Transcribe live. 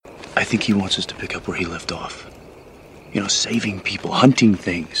I think he wants us to pick up where he left off. Saving people, hunting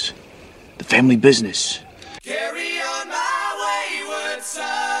things, the family business. Carry on my wayward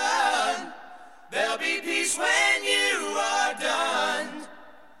son. There'll be peace when you are done.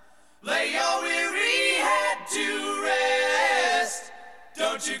 Lay your weary head to rest.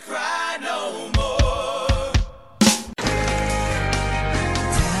 Don't you cry no more.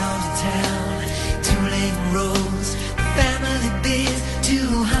 Town to town, tooling roads, family biz,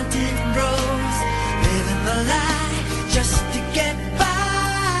 two hunting bros, living the lie just to get by.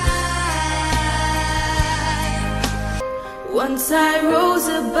 Once I rose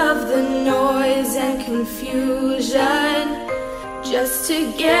above the noise and confusion, just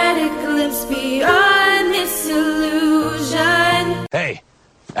to get a glimpse beyond this illusion. Hey,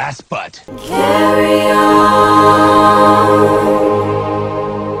 ass butt. Carry on.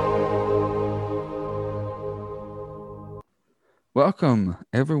 Welcome,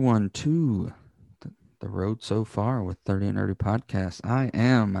 everyone, to the road so far with 30 and Nerdy Podcast. I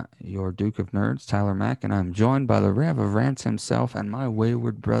am your Duke of Nerds, Tyler Mack, and I'm joined by the Rev of Rants himself and my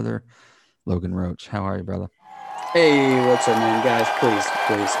wayward brother, Logan Roach. How are you, brother? Hey, what's up, man? Guys, please,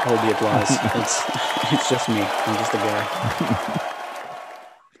 hold the applause. It's just me. I'm just a guy.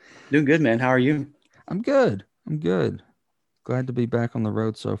 Doing good, man. How are you? I'm good. Glad to be back on the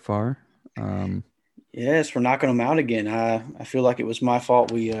road so far. Yes, we're knocking them out again. I feel like it was my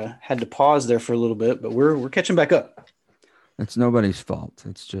fault. We had to pause there for a little bit, but we're catching back up. It's nobody's fault.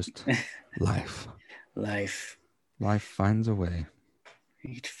 It's just life. Life Finds a way.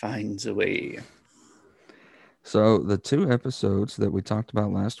 It finds a way. So the two episodes that we talked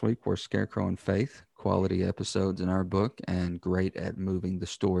about last week were Scarecrow and Faith, quality episodes in our book and great at moving the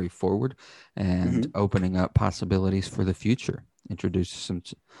story forward and opening up possibilities for the future. Introduce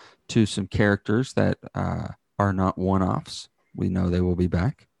some characters that are not one-offs. We know they will be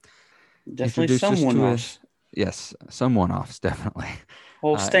back. Definitely some one-offs. Yes, some one-offs, definitely.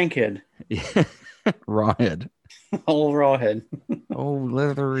 Old Stankhead. Yeah, Rawhead. Old Rawhead. Old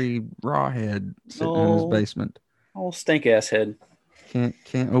leathery Rawhead sitting in his basement. Old stank-ass head. Can't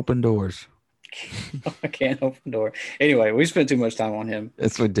open doors. I can't open door. Anyway, we spent too much time on him.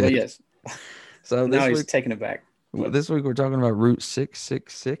 Yes, we did. But yes. So now he's taking it back. This week we're talking about Route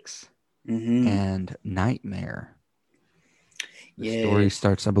 666 Mm-hmm. and Nightmare. The Yeah. story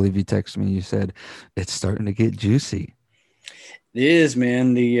starts, I believe you texted me, you said, it's starting to get juicy. It is,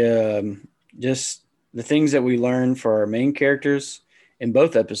 man. The just the things that we learn for our main characters in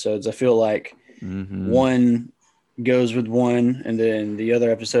both episodes, I feel like one goes with one and then the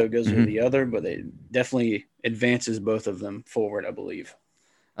other episode goes with the other, but it definitely advances both of them forward, I believe.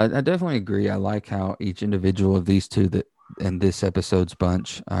 I definitely agree. I like how each individual of these two that in this episode's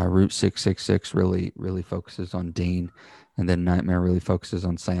bunch, Route 666 really focuses on Dean, and then Nightmare really focuses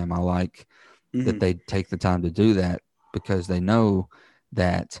on Sam. I like that they take the time to do that because they know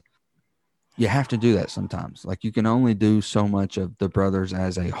that you have to do that sometimes. Like, you can only do so much of the brothers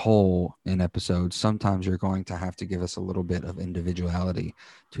as a whole in episodes. Sometimes you're going to have to give us a little bit of individuality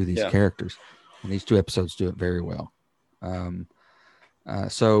to these characters, and these two episodes do it very well.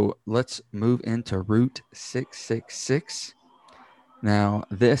 So let's move into Route 666. Now,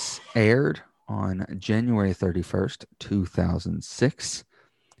 this aired on January 31st, 2006,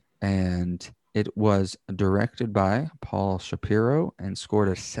 and it was directed by Paul Shapiro and scored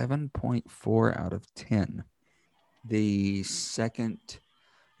a 7.4 out of 10. The second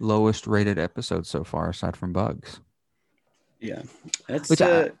lowest rated episode so far, aside from Bugs. Yeah. That's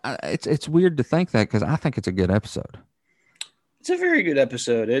it's weird to think that because I think it's a good episode. It's a very good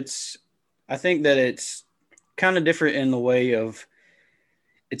episode. I think that it's kind of different in the way of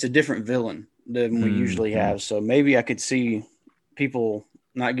it's a different villain than we usually have. So maybe I could see people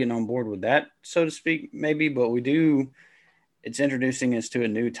not getting on board with that, so to speak, maybe, but it's introducing us to a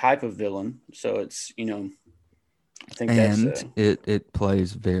new type of villain. So it's, I think that's it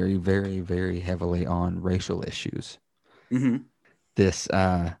plays very, very, very heavily on racial issues. This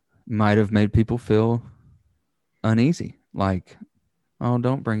might have made people feel uneasy. Like, oh,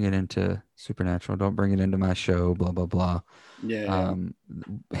 don't bring it into Supernatural. Don't bring it into my show, blah, blah, blah. Yeah.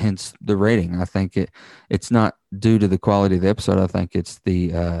 Hence the rating. I think it's not due to the quality of the episode. I think it's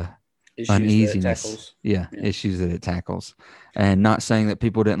the uneasiness. Issues that it tackles. And not saying that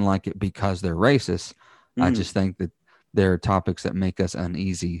people didn't like it because they're racist. I just think that there are topics that make us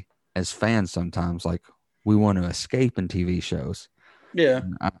uneasy as fans sometimes. Like, we want to escape in TV shows. Yeah.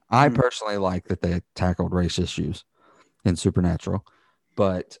 I personally like that they tackled race issues in Supernatural,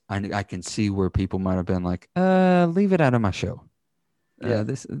 but I can see where people might have been like, leave it out of my show.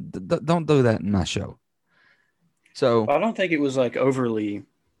 Don't do that in my show. So I don't think it was like overly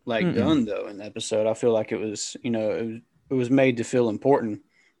done though in the episode. I feel like it was, it was made to feel important,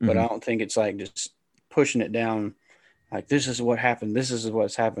 but I don't think it's like just pushing it down. Like, this is what happened. This is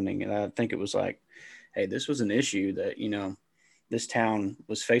what's happening. And I think it was like, hey, this was an issue that, this town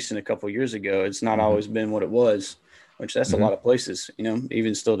was facing a couple years ago. It's not always been what it was, which that's a lot of places,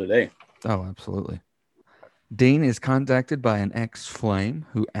 even still today. Oh, absolutely. Dean is contacted by an ex-flame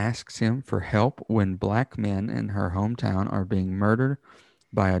who asks him for help when black men in her hometown are being murdered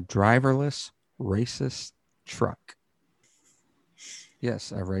by a driverless, racist truck.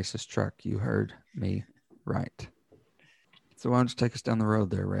 Yes, a racist truck. You heard me right. So why don't you take us down the road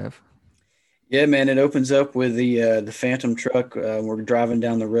there, Rev? Yeah, man, it opens up with the Phantom truck. We're driving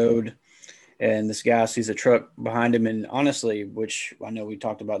down the road, and this guy sees a truck behind him. And honestly, which I know we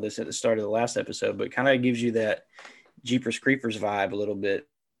talked about this at the start of the last episode, but kind of gives you that Jeepers Creepers vibe a little bit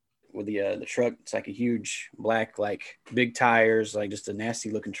with the truck. It's like a huge black, like big tires, like just a nasty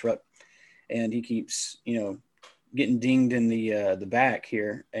looking truck. And he keeps, getting dinged in the back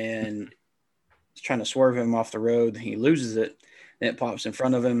here, and he's trying to swerve him off the road. He loses it. Then it pops in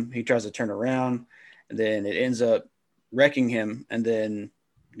front of him. He tries to turn around, and then it ends up wrecking him, and then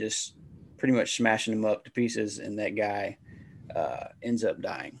just pretty much smashing him up to pieces. And that guy ends up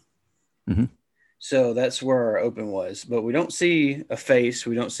dying. So that's where our open was. But we don't see a face.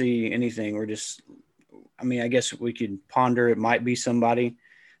 We don't see anything. We're just, I guess we could ponder it might be somebody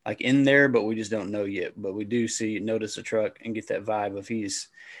like in there, but we just don't know yet. But we do notice a truck and get that vibe of he's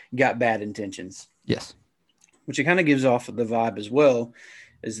got bad intentions. Yes. Which it kind of gives off the vibe as well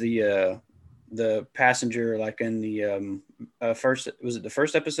as the passenger, like in the was it the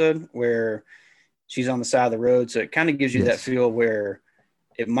first episode where she's on the side of the road. So it kind of gives you that feel where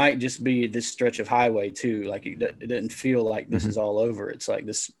it might just be this stretch of highway too. Like it doesn't feel like this is all over. It's like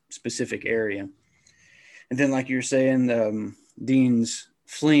this specific area. And then like you're saying, Dean's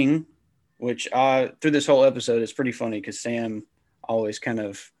fling, which through this whole episode, it's pretty funny because Sam always kind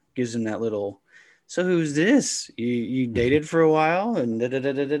of gives him that little, so who's this? You dated for a while and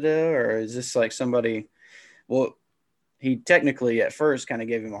da-da-da-da-da-da, or is this like somebody? Well, he technically at first kind of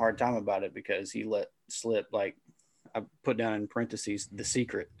gave him a hard time about it because he let slip, like I put down in parentheses, the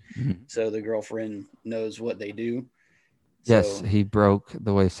secret. So the girlfriend knows what they do. Yes, he broke,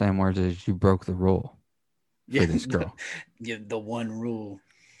 the way Sam words is, you broke the rule for this girl. The one rule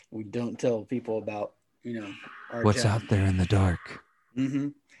we don't tell people about, our what's job. out there in the dark.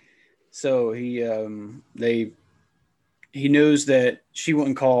 So he knows that she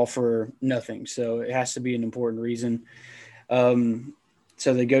wouldn't call for nothing. So it has to be an important reason. So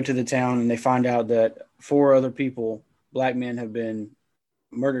they go to the town and they find out that 4 other people, black men, have been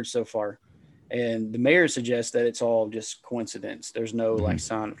murdered so far. And the mayor suggests that it's all just coincidence. There's no like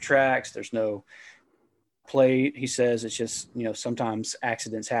sign of tracks. There's no plate. He says it's just, sometimes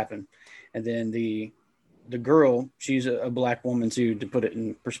accidents happen. And then the girl, she's a black woman too, to put it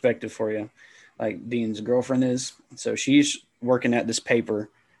in perspective for you, like Dean's girlfriend is. So she's working at this paper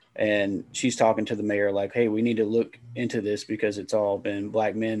and she's talking to the mayor like, hey, we need to look into this because it's all been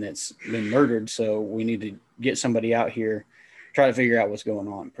black men that's been murdered. So we need to get somebody out here, try to figure out what's going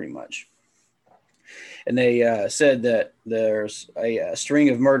on pretty much. And they said that there's a string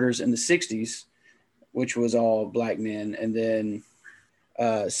of murders in the 60s, which was all black men. And then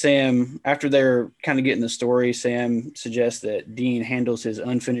Sam, after they're kind of getting the story, Sam suggests that Dean handles his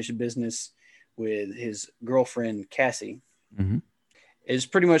unfinished business with his girlfriend, Cassie. It's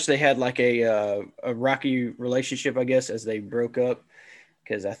pretty much they had like a rocky relationship, I guess, as they broke up.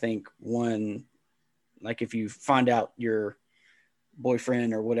 Because I think one, like if you find out your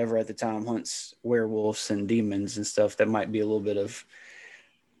boyfriend or whatever at the time hunts werewolves and demons and stuff, that might be a little bit of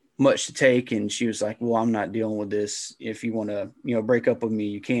much to take. And she was like, well, I'm not dealing with this. If you want to, break up with me,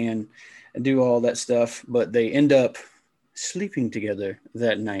 you can, and do all that stuff. But they end up sleeping together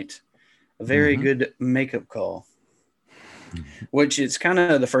that night. A very good makeup call, which it's kind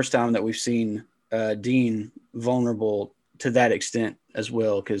of the first time that we've seen Dean vulnerable to that extent as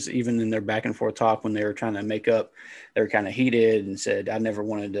well. Because even in their back and forth talk, when they were trying to make up, they were kind of heated and said, I never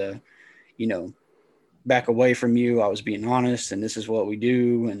wanted to, back away from you. I was being honest, and this is what we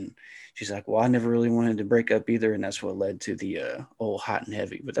do. And she's like, well, I never really wanted to break up either. And that's what led to the old hot and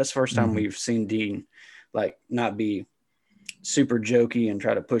heavy. But that's the first time we've seen Dean like not be super jokey and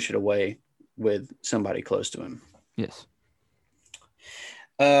try to push it away with somebody close to him. Yes.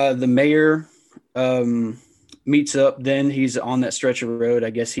 The mayor meets up. Then he's on that stretch of road. I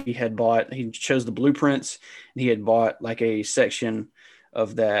guess he chose the blueprints, and he had bought like a section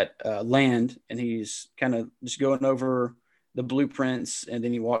of that land, and he's kind of just going over the blueprints, and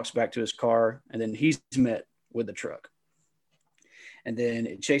then he walks back to his car, and then he's met with the truck. and then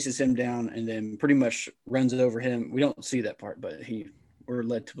it chases him down and then pretty much runs over him. We don't see that part, but we're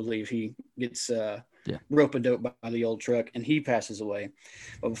led to believe he gets rope-a-dope by the old truck, and he passes away.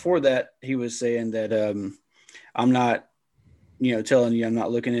 But before that, he was saying that I'm not, telling you I'm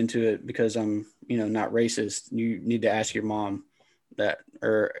not looking into it because I'm, not racist. You need to ask your mom that.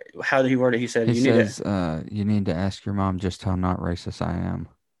 Or how did he word it? He said, you need to ask your mom just how not racist I am.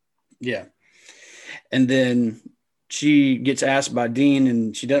 Yeah. And then she gets asked by Dean,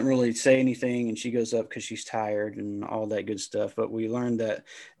 and she doesn't really say anything, and she goes up because she's tired and all that good stuff. But we learned that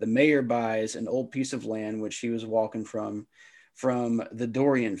the mayor buys an old piece of land, which she was walking from the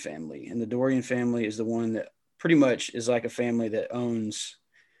Dorian family. And the Dorian family is the one that pretty much is like a family that owns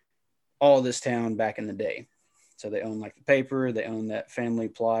all this town back in the day. So they own like the paper, they own that family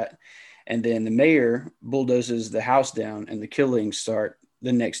plot. And then the mayor bulldozes the house down, and the killings start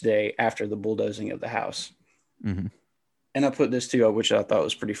the next day after the bulldozing of the house. Mm-hmm. And I put this too, which I thought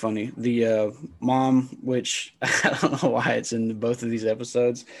was pretty funny. The mom, which I don't know why it's in both of these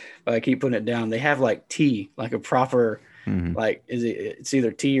episodes, but I keep putting it down. They have like tea, like a proper, like it's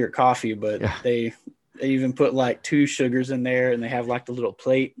either tea or coffee, but they even put like 2 sugars in there, and they have like the little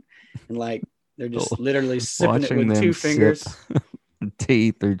plate, and like they're just literally sipping it with 2 fingers.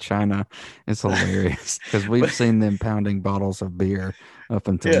 Tea through China is hilarious because we've seen them pounding bottles of beer up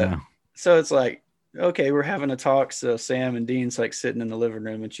until now. So it's like, okay, we're having a talk. So Sam and Dean's like sitting in the living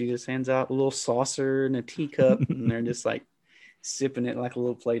room, and she just hands out a little saucer and a teacup, and they're just like sipping it like a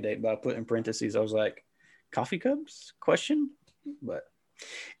little play date. But I put in parentheses, I was like, coffee cups? Question. But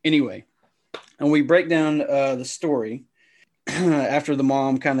anyway, and we break down the story after the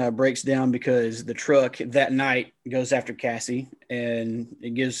mom kind of breaks down because the truck that night goes after Cassie, and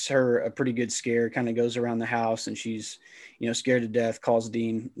it gives her a pretty good scare. Kind of goes around the house, and she's, scared to death, calls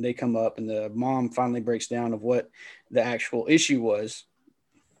Dean. They come up, and the mom finally breaks down of what the actual issue was.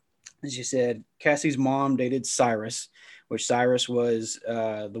 And she said Cassie's mom dated Cyrus, which Cyrus was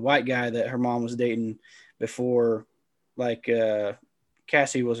the white guy that her mom was dating before, like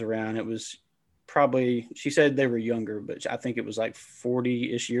Cassie was around. It was probably, she said they were younger, but I think it was like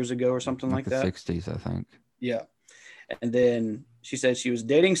 40-ish years ago or something like that. 60s, I think. Yeah. And then she said she was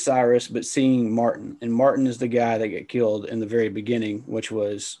dating Cyrus, but seeing Martin. And Martin is the guy that got killed in the very beginning, which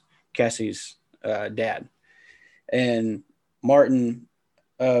was Cassie's dad. And Martin,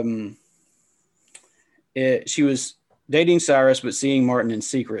 she was dating Cyrus, but seeing Martin in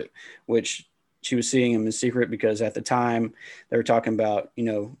secret, which she was seeing him in secret because at the time they were talking about,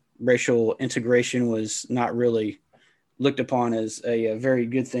 racial integration was not really looked upon as a very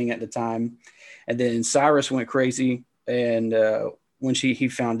good thing at the time. And then Cyrus went crazy, and when he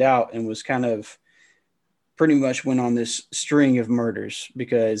found out, and was kind of pretty much went on this string of murders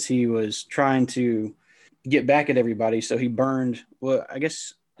because he was trying to get back at everybody. So he burned, well, I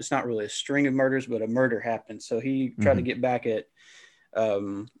guess it's not really a string of murders, but a murder happened. So he tried to get back at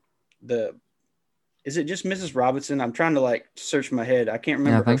is it just Mrs. Robinson? I'm trying to like search my head. I can't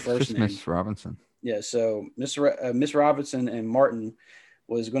remember her first name. Miss Robinson. Yeah. So Miss Robinson and Martin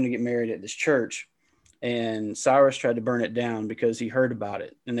was going to get married at this church, and Cyrus tried to burn it down because he heard about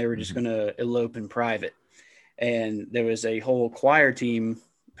it, and they were just going to elope in private. And there was a whole choir team,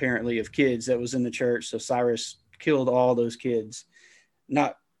 apparently, of kids that was in the church. So Cyrus killed all those kids,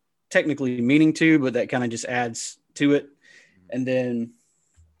 not technically meaning to, but that kind of just adds to it. And then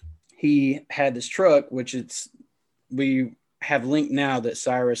he had this truck, which we have linked now that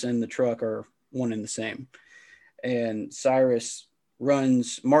Cyrus and the truck are one and the same. And Cyrus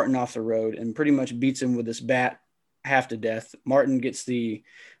runs Martin off the road and pretty much beats him with this bat half to death. Martin gets the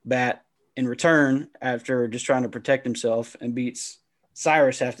bat in return after just trying to protect himself and beats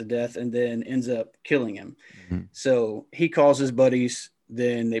Cyrus half to death, and then ends up killing him. So he calls his buddies,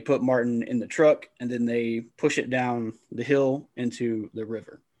 then they put Martin in the truck, and then they push it down the hill into the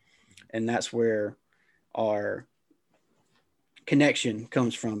river. And that's where our connection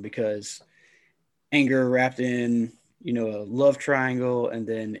comes from, because anger wrapped in, a love triangle, and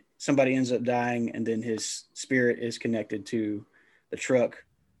then somebody ends up dying, and then his spirit is connected to the truck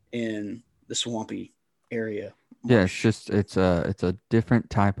in the swampy area. Yeah, it's a different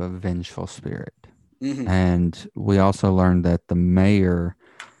type of vengeful spirit. And we also learned that the mayor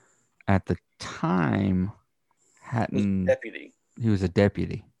at the time he was a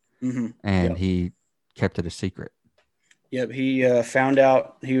deputy. And he kept it a secret. Yep, he found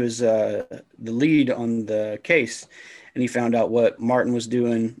out he was the lead on the case, and he found out what Martin was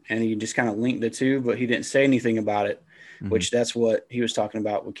doing, and he just kind of linked the two, but he didn't say anything about it, which that's what he was talking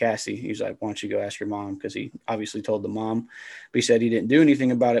about with Cassie. He was like, why don't you go ask your mom? Because he obviously told the mom, but he said he didn't do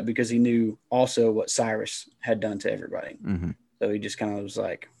anything about it because he knew also what Cyrus had done to everybody. So he just kind of was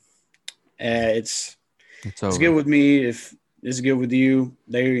like, it's over. good with me if it's good with you.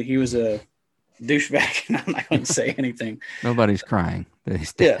 He was a douchebag, and I'm not going to say anything. Nobody's crying that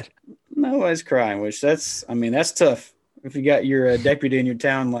he's dead. Yeah, nobody's crying, which that's tough. If you got your deputy in your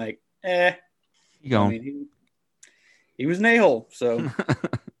town, like, You going? He was an a-hole, so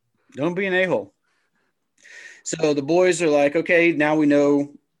don't be an a-hole. So the boys are like, okay, now we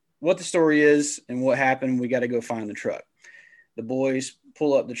know what the story is and what happened. We got to go find the truck. The boys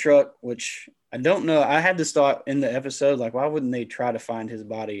pull up the truck, which I don't know. I had this thought in the episode, like, why wouldn't they try to find his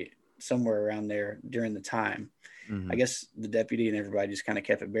body somewhere around there during the time? Mm-hmm. I guess the deputy and everybody just kind of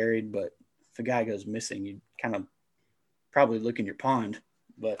kept it buried. But if a guy goes missing, you kind of probably look in your pond.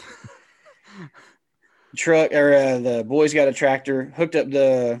 But the boys got a tractor, hooked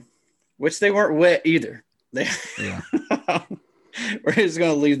up which they weren't wet either. Yeah. We're just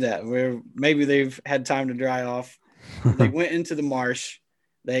going to leave that where maybe they've had time to dry off. They went into the marsh,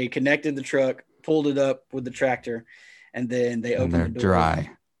 they connected the truck, pulled it up with the tractor, and then they opened the door. Dry.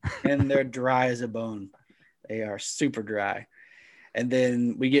 And they're dry as a bone. They are super dry. And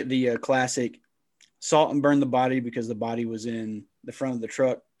then we get the classic salt and burn the body because the body was in the front of the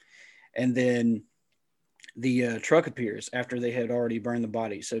truck. And then the truck appears after they had already burned the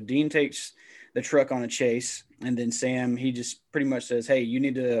body. So Dean takes the truck on a chase, and then Sam, he just pretty much says, hey, you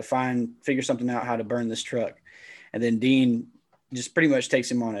need to figure something out how to burn this truck. And then Dean just pretty much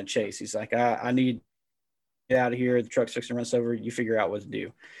takes him on a chase. He's like, I need to get out of here. The truck's fixing to run us over. You figure out what to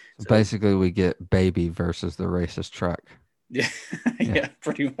do. So basically, we get Baby versus the racist truck. Yeah, yeah,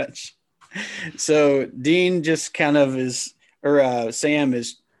 pretty much. So Dean just kind of Sam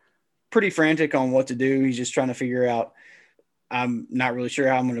is pretty frantic on what to do. He's just trying to figure out, I'm not really sure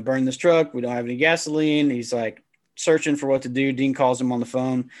how I'm going to burn this truck. We don't have any gasoline. He's like searching for what to do. Dean calls him on the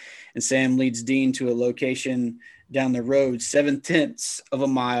phone, and Sam leads Dean to a location down the road, 0.7 of a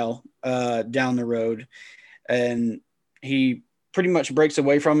mile down the road. And he pretty much breaks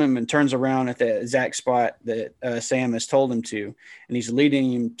away from him and turns around at the exact spot that Sam has told him to. And he's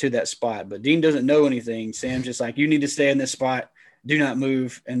leading him to that spot. But Dean doesn't know anything. Sam's just like, you need to stay in this spot. Do not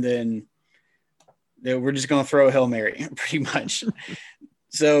move. And then we're just going to throw a Hail Mary, pretty much.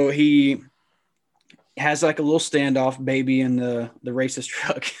 So he has like a little standoff, Baby in the racist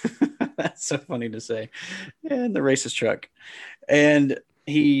truck. That's so funny to say. Yeah, in the racist truck. And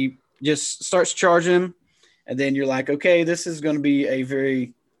he just starts charging him. And then you're like, okay, this is going to be a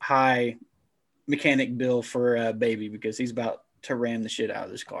very high mechanic bill for Baby because he's about to ram the shit out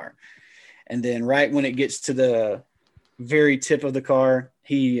of this car. And then right when it gets to the very tip of the car,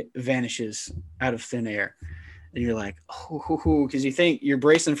 he vanishes out of thin air. And you're like, oh, because you think you're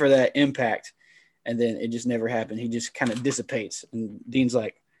bracing for that impact. And then it just never happened. He just kind of dissipates. And Dean's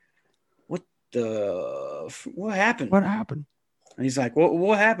like, what happened? What happened? And he's like,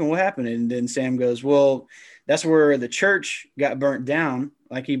 what happened? What happened? And then Sam goes, well, that's where the church got burnt down.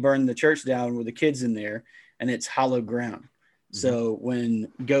 Like he burned the church down with the kids in there, and it's hallowed ground. Mm-hmm. So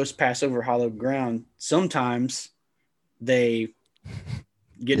when ghosts pass over hallowed ground, sometimes they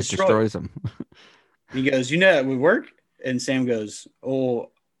get destroyed. Destroys them. He goes, that would work? And Sam goes,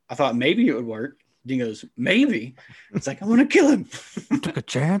 oh, I thought maybe it would work. Dean goes, maybe. It's like, I'm going to kill him. Took a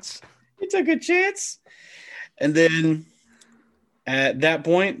chance. He took a chance. And then at that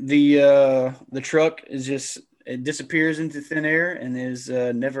point, the truck it disappears into thin air and is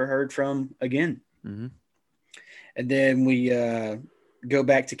never heard from again. Mm-hmm. And then we go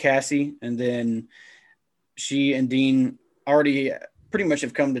back to Cassie, and then she and Dean already pretty much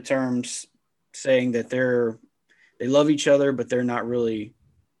have come to terms saying that they love each other, but they're not really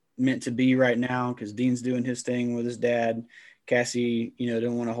meant to be right now because Dean's doing his thing with his dad. Cassie,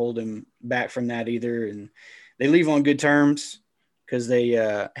 don't want to hold him back from that either. And they leave on good terms because they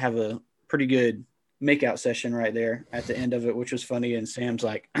have a pretty good makeout session right there at the end of it, which was funny. And Sam's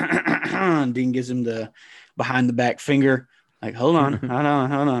like, and Dean gives him the behind the back finger, like, hold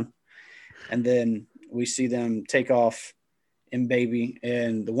on. And then we see them take off in Baby.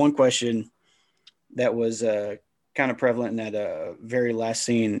 And the one question that was kind of prevalent in that very last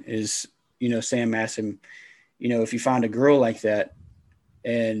scene is, Sam asks him, if you find a girl like that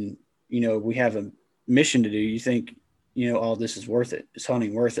and, we have a mission to do, you think, all this is worth it? Is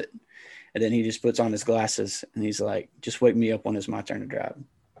hunting worth it? And then he just puts on his glasses and he's like, just wake me up when it's my turn to drive.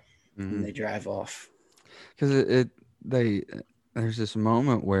 Mm-hmm. And they drive off. Because there's this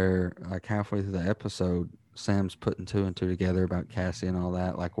moment where like halfway through the episode, Sam's putting two and two together about Cassie and all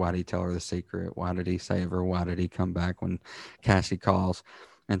that. Like, why did he tell her the secret? Why did he save her? Why did he come back when Cassie calls?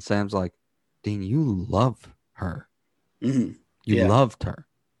 And Sam's like, Dean, you love her. Mm-hmm. You loved her.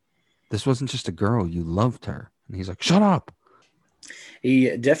 This wasn't just a girl. You loved her. And he's like, shut up.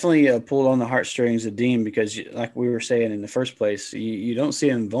 He definitely pulled on the heartstrings of Dean because, like we were saying in the first place, you don't see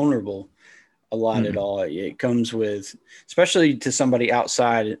him vulnerable a lot at all. It comes with, especially to somebody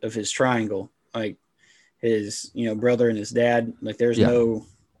outside of his triangle, like his brother and his dad. Like there's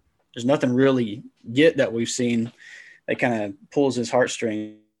nothing really yet that we've seen that kind of pulls his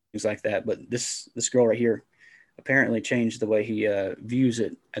heartstrings like that. But this girl right here apparently changed the way he views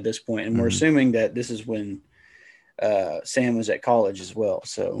it at this point, and we're assuming that this is when Sam was at college as well.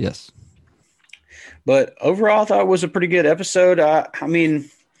 So yes. But overall, I thought it was a pretty good episode. I mean,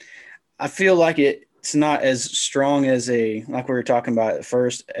 I feel like it's not as strong as like we were talking about at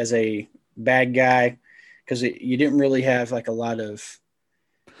first, as a bad guy, because you didn't really have like a lot of.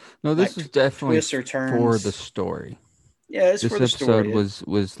 No, this is definitely twists or turns for the story. Yeah, it's for the story. This episode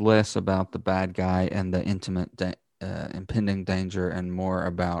was less about the bad guy and the intimate impending danger, and more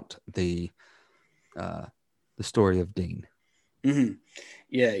about the story of Dean. Mm-hmm.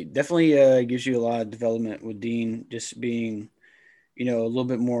 Yeah, definitely gives you a lot of development with Dean just being, a little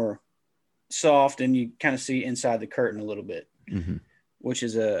bit more soft, and you kind of see inside the curtain a little bit, which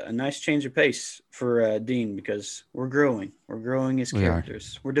is a nice change of pace for Dean, because we're growing as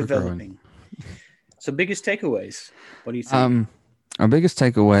characters. We're developing. So biggest takeaways, what do you think? Our biggest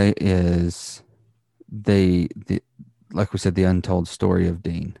takeaway is the like we said, the untold story of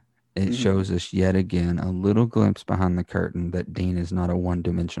Dean. It shows us yet again a little glimpse behind the curtain that Dean is not a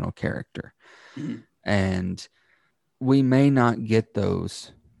one-dimensional character. And we may not get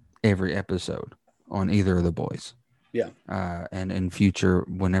those every episode on either of the boys. Yeah. And in future,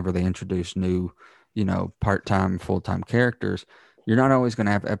 whenever they introduce new, part-time, full-time characters, you're not always going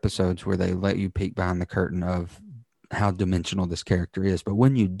to have episodes where they let you peek behind the curtain of how dimensional this character is. But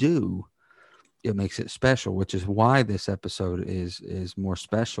when you do, it makes it special, which is why this episode is more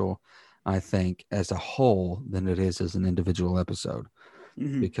special, I think, as a whole than it is as an individual episode.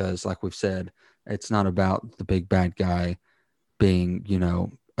 Because like we've said, it's not about the big bad guy being,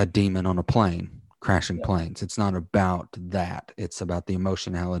 a demon on a plane, crashing planes. It's not about that. It's about the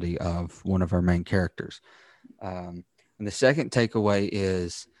emotionality of one of our main characters. And the second takeaway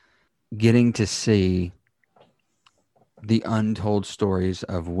is getting to see the untold stories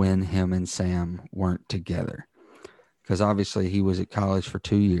of when him and Sam weren't together. Because obviously he was at college for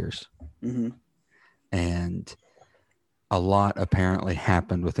 2 years. And a lot apparently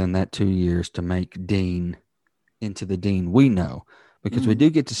happened within that 2 years to make Dean into the Dean we know. Because we do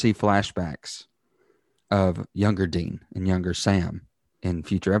get to see flashbacks of younger Dean and younger Sam in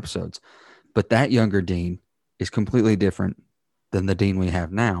future episodes. But that younger Dean is completely different than the Dean we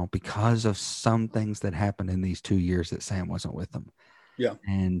have now because of some things that happened in these 2 years that Sam wasn't with them. Yeah.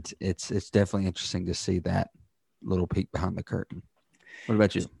 And it's definitely interesting to see that little peek behind the curtain. What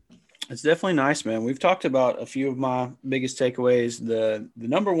about you? It's definitely nice, man. We've talked about a few of my biggest takeaways. The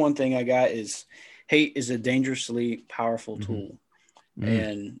number one thing I got is hate is a dangerously powerful tool.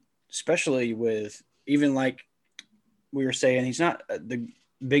 And especially with, even like we were saying, he's not the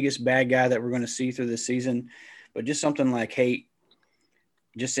biggest bad guy that we're going to see through this season, but just something like hate,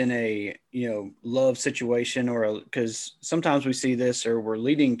 just in a, love situation, or because sometimes we see this, or we're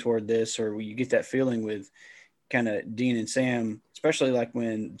leading toward this, or you get that feeling with kind of Dean and Sam, especially like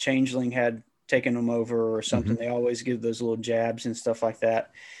when Changeling had taken them over or something. They always give those little jabs and stuff like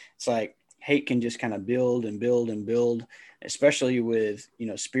that. It's like hate can just kind of build and build and build, especially with,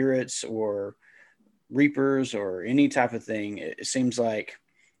 spirits or reapers or any type of thing. It seems like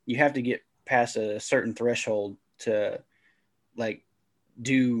you have to get past a certain threshold to like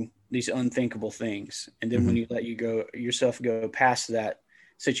do these unthinkable things. And then when you let yourself go past that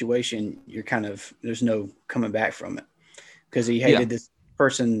situation, you're kind of, there's no coming back from it, because he hated this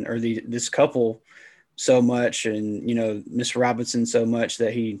person or this couple so much, and, Miss Robinson so much,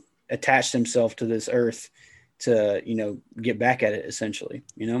 that he attached himself to this earth to, get back at it essentially,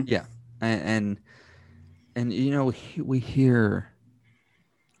 Yeah. And we hear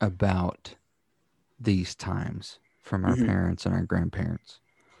about these times from our parents and our grandparents,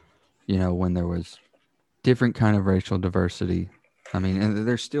 when there was different kind of racial diversity. I mean, and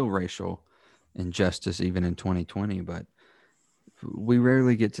there's still racial injustice even in 2020, but we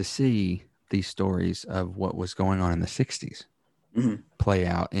rarely get to see these stories of what was going on in the 60s play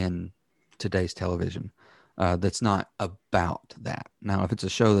out in today's television. That's not about that. Now, if it's a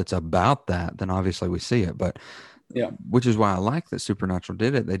show that's about that, then obviously we see it, but which is why I like that Supernatural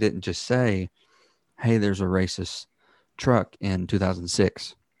did it. They didn't just say, hey, there's a racist truck in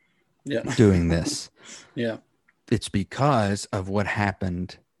 2006 doing this. It's because of what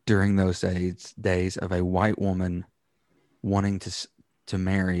happened during those days of a white woman wanting to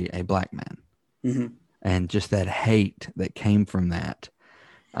marry a black man. and just that hate that came from that.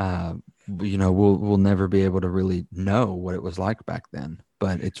 We'll never be able to really know what it was like back then,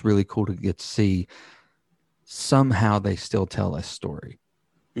 but it's really cool to get to see somehow they still tell a story,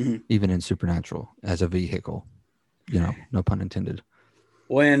 even in Supernatural as a vehicle, no pun intended.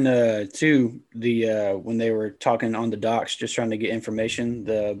 When when they were talking on the docks, just trying to get information,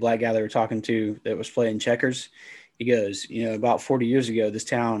 the black guy they were talking to that was playing checkers, he goes, about 40 years ago, this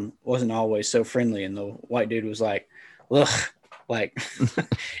town wasn't always so friendly. And the white dude was like, ugh, like,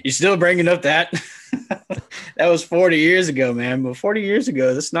 you're still bringing up that? That was 40 years ago, man. But 40 years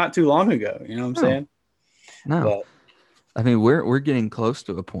ago, that's not too long ago. You know what I'm saying? No. But, I mean, we're getting close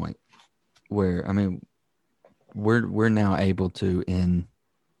to a point where, I mean, we're now able to, in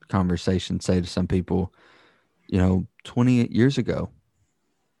conversation, say to some people, 20 years ago,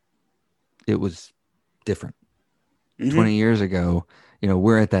 it was different. 20 years ago,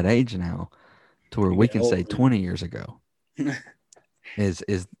 we're at that age now to where we can say 20 years ago is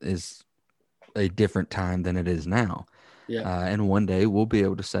a different time than it is now. Yeah. And one day we'll be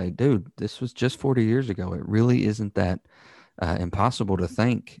able to say, dude, this was just 40 years ago. It really isn't that impossible to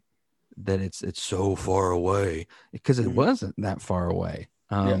think that it's so far away, because it wasn't that far away.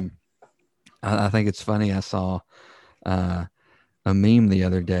 I think it's funny. I saw a meme the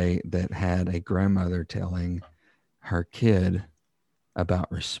other day that had a grandmother telling her kid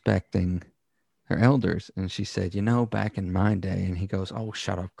about respecting her elders. And she said, back in my day, and he goes, oh,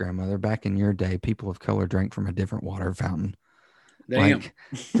 shut up, grandmother. Back in your day, people of color drank from a different water fountain. Damn. Like,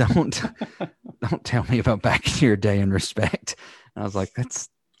 don't tell me about back in your day and respect. And I was like, that's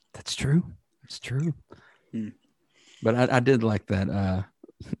true. It's true. But I did like that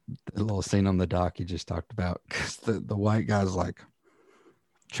the little scene on the dock you just talked about, because the white guy's like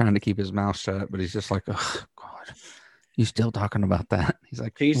trying to keep his mouth shut, but he's just like, oh God, you still talking about that? He's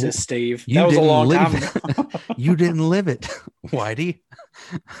like, Jesus, Steve, you that was a long live time ago. You didn't live it, Whitey.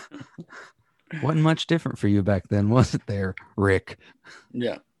 Wasn't much different for you back then, was it there, Rick?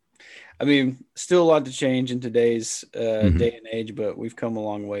 Yeah. I mean, still a lot to change in today's day and age, but we've come a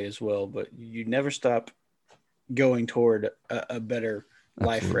long way as well. But you never stop going toward a better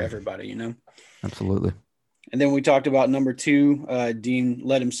life for everybody, Absolutely. And then we talked about number 2, Dean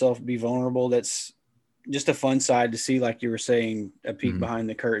let himself be vulnerable. That's just a fun side to see, like you were saying, a peek behind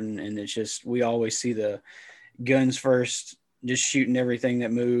the curtain. And it's just, we always see the guns first, just shooting everything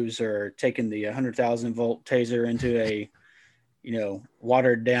that moves, or taking the 100,000 volt taser into a,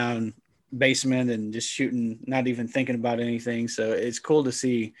 watered down basement and just shooting, not even thinking about anything. So it's cool to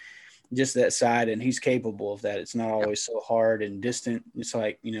see just that side, and he's capable of that. It's not always so hard and distant. It's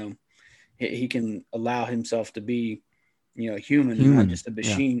like, he can allow himself to be, human and not just a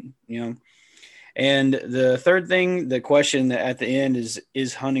machine, And the third thing, the question at the end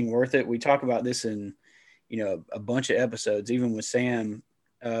is hunting worth it? We talk about this in, a bunch of episodes, even with Sam,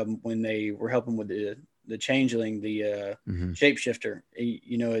 when they were helping with the changeling, the shapeshifter.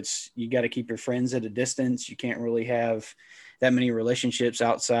 You got to keep your friends at a distance. You can't really have that many relationships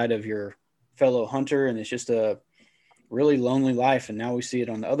outside of your fellow hunter, and it's just a really lonely life. And now we see it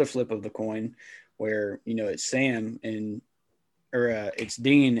on the other flip of the coin, where it's Sam or it's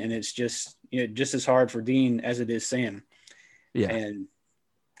Dean, and it's just just as hard for Dean as it is Sam. Yeah. And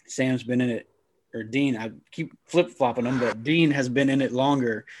Sam's been in it, or Dean, I keep flip-flopping them, but Dean has been in it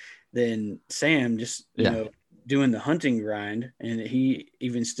longer than Sam, just doing the hunting grind, and he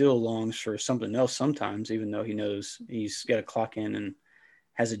even still longs for something else sometimes, even though he knows he's got to clock in and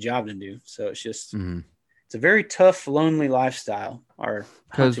has a job to do. So it's just it's a very tough, lonely lifestyle.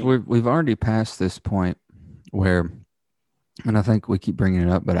 Because we've already passed this point where, and I think we keep bringing it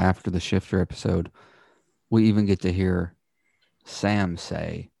up, but after the Shifter episode, we even get to hear Sam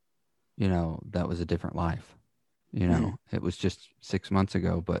say, that was a different life. It was just 6 months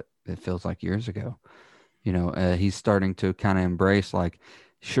ago, but it feels like years ago. He's starting to kind of embrace, like,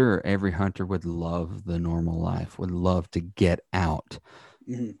 sure, every hunter would love the normal life, would love to get out,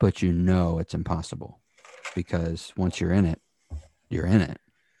 but it's impossible, because once you're in it, you're in it.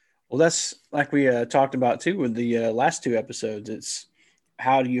 Well, that's like we talked about too with the last 2 episodes. It's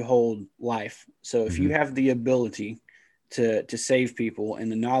how do you hold life? So if you have the ability to save people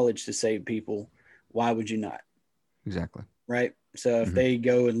and the knowledge to save people, why would you not? Exactly. Right. So if they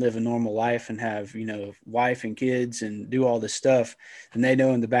go and live a normal life and have, wife and kids and do all this stuff, and they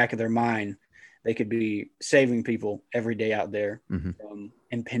know in the back of their mind, they could be saving people every day out there from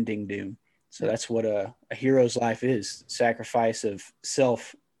impending doom. So that's what a hero's life is: sacrifice of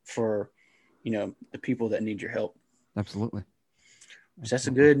self for, the people that need your help. Absolutely. So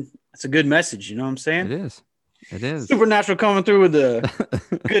that's a good message. You know what I'm saying? It is. It is. Supernatural coming through with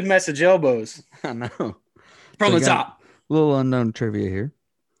the good message elbows I know. from So the got top. A little unknown trivia here.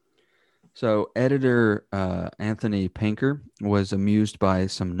 So editor Anthony Pinker was amused by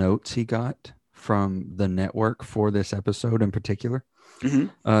some notes he got from the network for this episode in particular.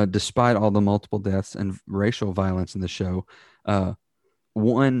 Despite all the multiple deaths and racial violence in the show,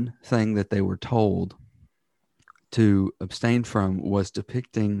 one thing that they were told to abstain from was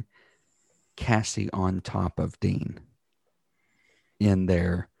depicting Cassie on top of Dean in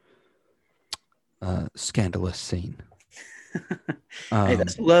their scandalous scene. Hey,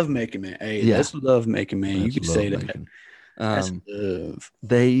 that's love making, man. Hey, yeah. that's love making, man. You That's could say that. lovemaking. That's love.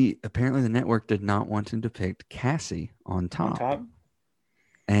 They apparently the network did not want to depict Cassie on top. On top?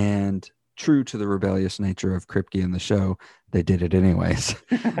 And true to the rebellious nature of Kripke in the show, they did it anyways.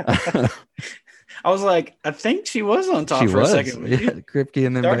 I was like, I think she was on top for a second. Yeah, Kripke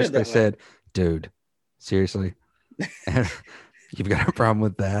and then Started basically that way. said, dude, seriously, you've got a problem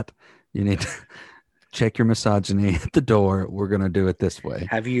with that. You need to check your misogyny at the door. We're going to do it this way.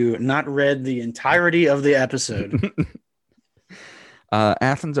 Have you not read the entirety of the episode?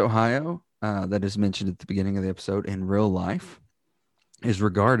 Athens, Ohio, that is mentioned at the beginning of the episode in real life, is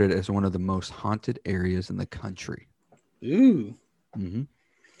regarded as one of the most haunted areas in the country. Ooh. Mm-hmm.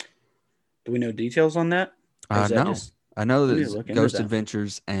 Do we know details on that? Or is that No. just- I know We need to look that into Ghost that.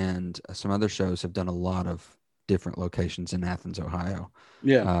 Adventures and some other shows have done a lot of different locations in Athens, Ohio.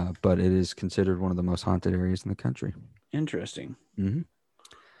 Yeah. But it is considered one of the most haunted areas in the country. Interesting. Mm-hmm.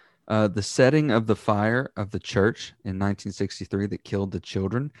 The setting of the fire of the church in 1963 that killed the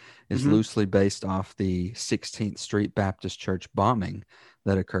children is Mhm. loosely based off the 16th Street Baptist Church bombing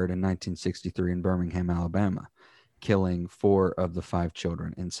that occurred in 1963 in Birmingham, Alabama, killing 4 of the 5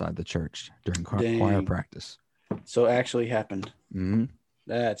 children inside the church during choir Dang. practice. So it actually happened. Mm-hmm.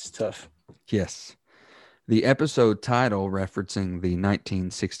 That's tough. Yes. The episode title referencing the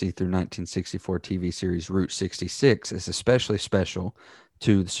 1960 through 1964 TV series Route 66 is especially special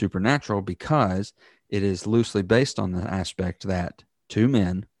to the Supernatural because it is loosely based on the aspect that 2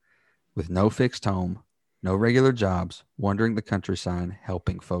 men with no fixed home, no regular jobs, wandering the countryside,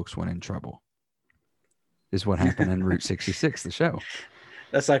 helping folks when in trouble is what happened in Route 66, the show.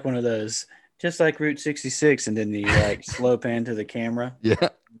 That's like one of those, just like Route 66, and then the like slow pan to the camera, Yeah.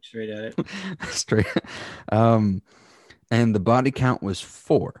 straight at it. Straight. And the body count was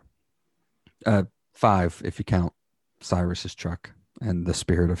 4. 5 if you count Cyrus's truck and the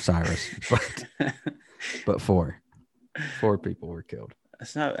spirit of Cyrus, but 4 people were killed.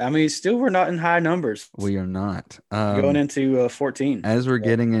 That's not. I mean, still, we're not in high numbers. We are not Going into 14. as we're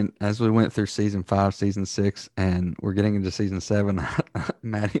getting in, as we went through season 5, season 6, and we're getting into season 7.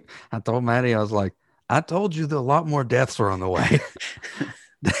 I told Maddie, I was like, I told you that a lot more deaths were on the way.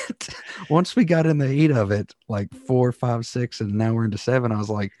 Once we got in the heat of it, like 4, 5, 6, and now we're into 7, I was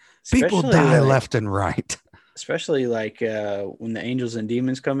like, people Especially, die like- left and right. Especially like when the angels and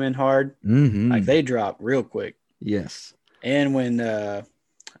demons come in hard, Mm-hmm. like they drop real quick. Yes. And when I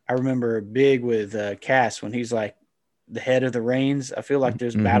remember big with Cass when he's like the head of the reigns, I feel like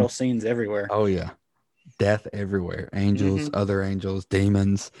there's Mhm. battle scenes everywhere. Oh yeah. Death everywhere. Angels, other angels,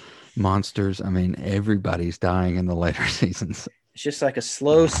 demons, monsters. I mean, everybody's dying in the later seasons. It's just like a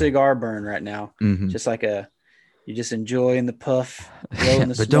slow cigar burn right now. Mhm. Just like you just enjoying the puff, blowing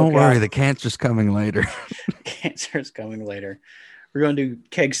the But don't smoke worry, out. the cancer's coming later. Cancer is coming later. We're going to do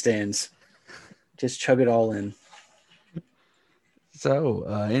keg stands. Just chug it all in. So,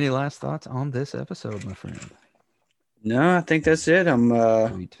 any last thoughts on this episode, my friend? No, I think that's it. I'm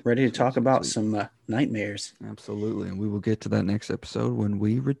Sweet. ready to talk Sweet, about sweet. some nightmares. Absolutely. And we will get to that next episode when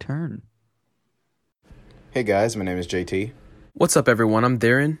we return. Hey guys, my name is JT. What's up, everyone? I'm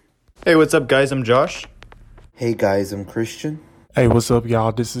Darren. Hey, what's up, guys? I'm Josh. Hey guys, I'm Christian. Hey, what's up,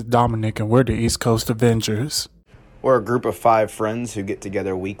 y'all? This is Dominic, and we're the East Coast Avengers. We're a group of 5 friends who get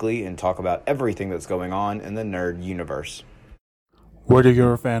together weekly and talk about everything that's going on in the nerd universe. Whether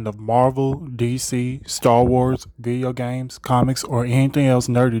you're a fan of Marvel, DC, Star Wars, video games, comics, or anything else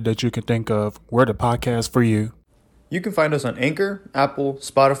nerdy that you can think of, we're the podcast for you. You can find us on Anchor, Apple,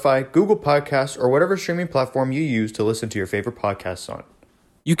 Spotify, Google Podcasts, or whatever streaming platform you use to listen to your favorite podcasts on.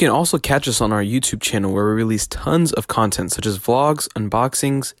 You can also catch us on our YouTube channel where we release tons of content such as vlogs,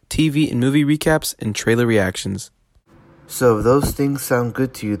 unboxings, TV and movie recaps, and trailer reactions. So if those things sound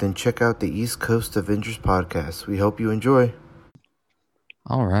good to you, then check out the East Coast Avengers podcast. We hope you enjoy.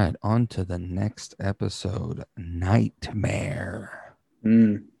 All right, on to the next episode, Nightmare.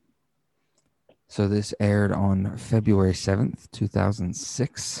 So this aired on February 7th,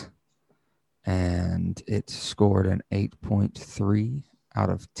 2006, and it scored an 8.3 out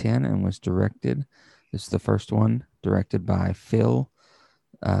of 10 and was directed This is the first one, directed by Phil.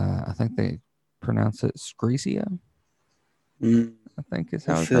 I think they pronounce it Scrizia. I think is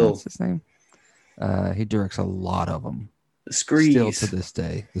how he pronounces his name. He directs a lot of them. The Screes. Still to this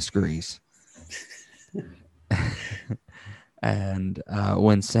day, the Screes. And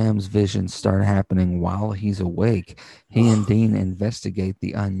when Sam's visions start happening while he's awake, he and Dean investigate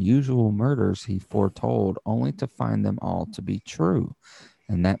the unusual murders he foretold, only to find them all to be true,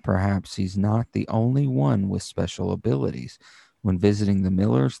 and that perhaps he's not the only one with special abilities. When visiting the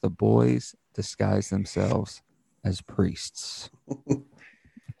Millers, the boys disguise themselves as priests.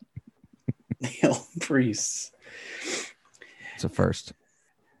 Priests. It's a first.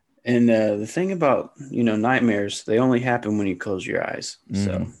 And the thing about, nightmares, they only happen when you close your eyes.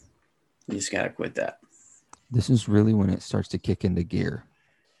 So you just got to quit that. This is really when it starts to kick into gear.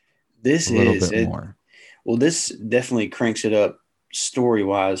 This a little bit more. Well, this definitely cranks it up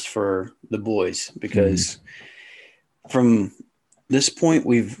story-wise for the boys, because from this point,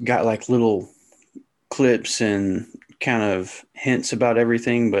 we've got like little clips and kind of hints about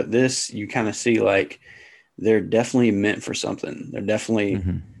everything. But this, you kind of see like they're definitely meant for something. They're definitely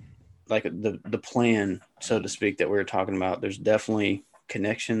like the plan, so to speak, that we were talking about. There's definitely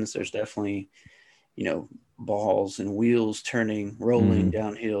connections. There's definitely, balls and wheels turning, rolling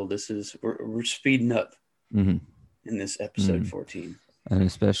downhill. We're speeding up in this episode 14. And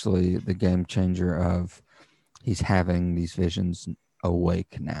especially the game changer of he's having these visions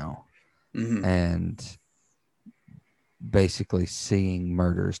awake now and basically seeing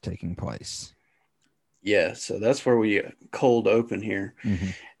murders taking place. Yeah, so that's where we cold open here.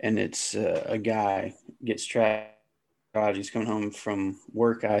 And it's a guy gets trapped. He's coming home from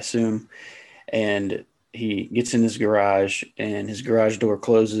work, I assume, and he gets in his garage, and his garage door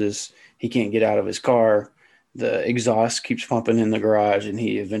closes. He can't get out of his car. The exhaust keeps pumping in the garage, and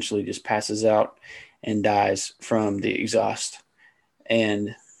he eventually just passes out and dies from the exhaust.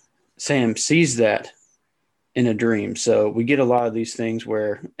 And Sam sees that in a dream. So we get a lot of these things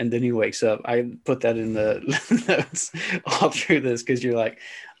where, and then he wakes up. I put that in the notes all through this, because you're like,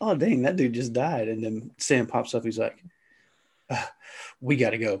 oh, dang, that dude just died. And then Sam pops up. He's like, we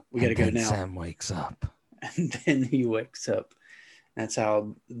got to go. We got to go now. Sam wakes up. And then he wakes up. That's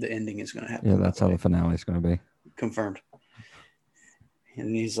how the ending is going to happen. Yeah, that's how the finale is going to be. Confirmed.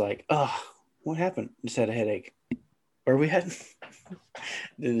 And he's like, oh, what happened? Just had a headache. Where we had?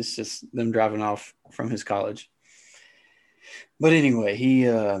 Then it's just them driving off from his college. But anyway, he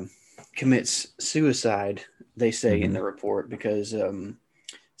commits suicide, they say in the report, because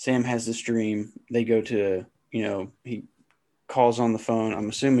Sam has this dream. They go to, he calls on the phone. I'm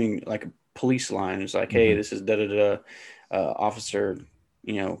assuming like a police line. It's like, hey, this is da-da-da officer,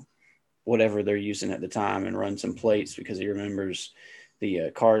 whatever they're using at the time, and run some plates because he remembers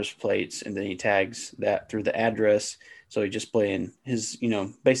the car's plates, and then he tags that through the address. So he's just playing his,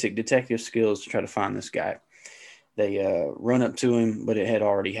 basic detective skills to try to find this guy. They run up to him, but it had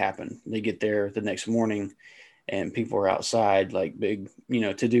already happened. They get there the next morning, and people are outside, like big,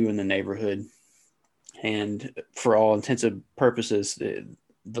 to do in the neighborhood. And for all intents and purposes,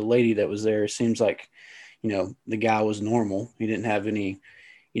 the lady that was there seems like, the guy was normal. He didn't have any,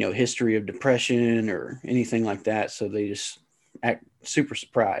 history of depression or anything like that. So they just act super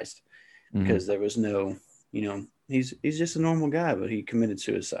surprised because there was no, he's just a normal guy, but he committed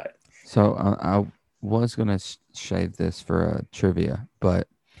suicide. So I was going to shave this for a trivia, but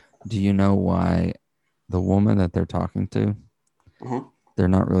do you know why the woman that they're talking to, they're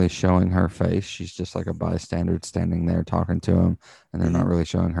not really showing her face? She's just like a bystander standing there talking to him, and they're not really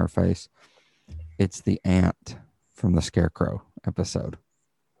showing her face. It's the aunt from the Scarecrow episode.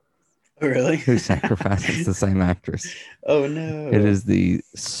 Oh, really? Who sacrifices the same actress. Oh, no. It is the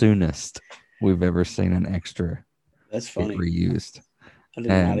soonest we've ever seen an extra. That's funny. Reused. I did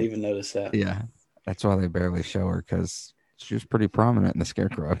not even notice that. Yeah. That's why they barely show her, because she was pretty prominent in the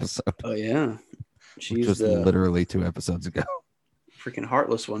Scarecrow episode. Oh, yeah. She's just literally 2 episodes ago. Freaking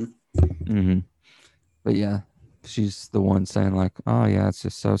heartless one. But yeah, she's the one saying like, oh, yeah, it's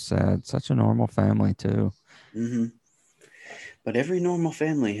just so sad. Such a normal family, too. But every normal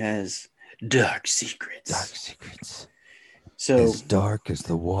family has dark secrets. Dark secrets. So as dark as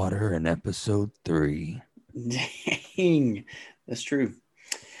the water in episode 3. Dang. That's true.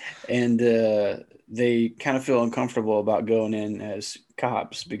 And they kind of feel uncomfortable about going in as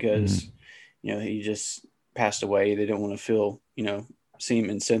cops because, he just passed away. They don't want to feel, seem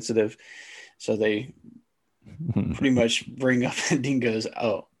insensitive. So they pretty much bring up, and Dean goes,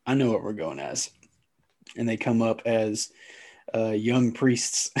 oh, I know what we're going as. And they come up as young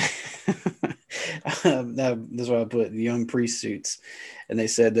priests. That's why I put the young priest suits. And they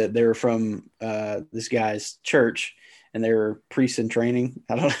said that they were from this guy's church and they were priests in training.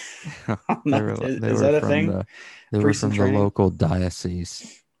 I don't know. Is that a thing? They were Priests in from the training? local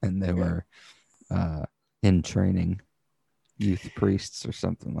diocese, and they were in training, youth priests or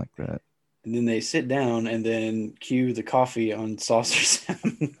something like that. And then they sit down and then cue the coffee on saucers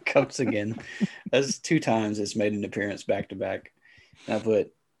and cups again. That's 2 times it's made an appearance back to back. And I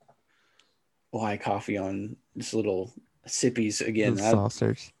put why coffee on this little sippies again.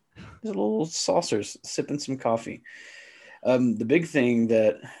 Saucers. These little saucers sipping some coffee. The big thing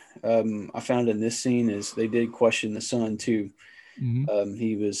that I found in this scene is they did question the son too. Mm-hmm.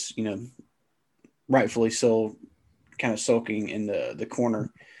 He was, rightfully so, kind of sulking in the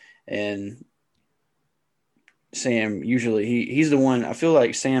corner. And Sam usually he's the one. I feel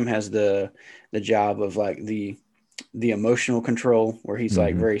like Sam has the job of like the emotional control, where he's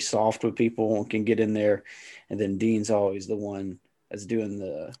like very soft with people and can get in there, and then Dean's always the one that's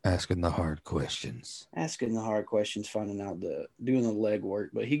doing asking the hard questions, finding out doing the legwork.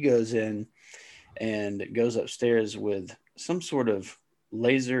 But he goes in and goes upstairs with some sort of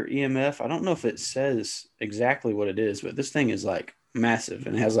laser EMF. I don't know if it says exactly what it is, but this thing is like massive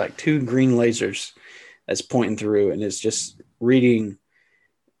and it has like 2 green lasers that's pointing through, and it's just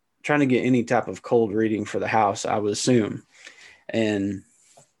trying to get any type of cold reading for the house, I would assume. And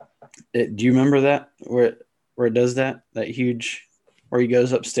do you remember that where it does that huge, where he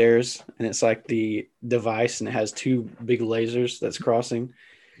goes upstairs and it's like the device and it has 2 big lasers that's crossing?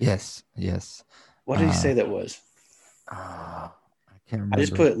 Yes. What did he say that was? I can't remember. I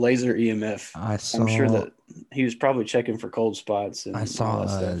just put laser EMF. I'm sure that he was probably checking for cold spots. And I saw all that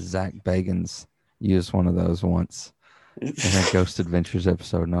stuff. Zach Bagans use one of those once in a Ghost Adventures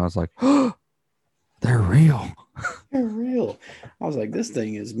episode, and I was like, oh, they're real. They're real. I was like, this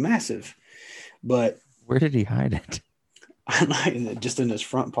thing is massive. But where did he hide it? Just in his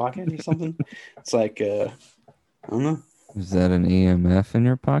front pocket or something. It's like, I don't know. Is that an EMF in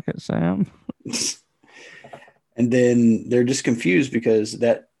your pocket, Sam? And then they're just confused because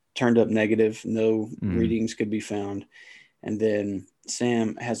that turned up negative. No readings could be found. And then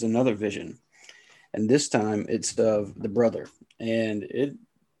Sam has another vision. And this time it's of the brother. And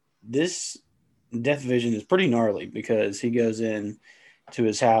this death vision is pretty gnarly because he goes in to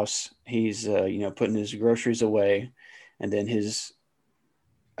his house. He's, putting his groceries away. And then his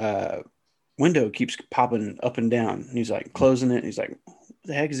window keeps popping up and down. And he's like closing it. And he's like, what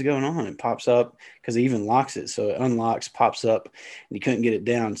the heck is going on? It pops up because he even locks it. So it unlocks, pops up, and he couldn't get it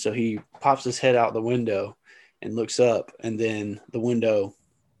down. So he pops his head out the window and looks up. And then the window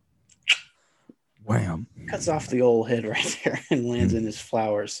wham, cuts off the old head right there and lands in his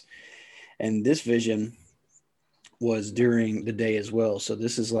flowers. And this vision was during the day as well. So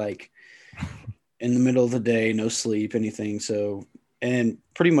this is like in the middle of the day, no sleep, anything. So, and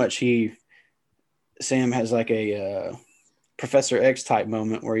pretty much Sam has like a Professor X type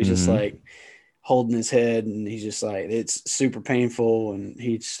moment where he's just like holding his head and he's just like, it's super painful. And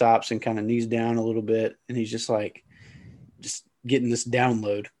he stops and kind of knees down a little bit. And he's just like, just getting this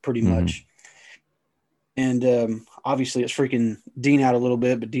download pretty much. And obviously it's freaking Dean out a little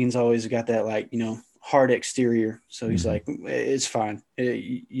bit, but Dean's always got that like, hard exterior. So he's like, it's fine.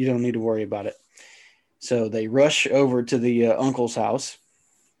 You don't need to worry about it. So they rush over to the uncle's house.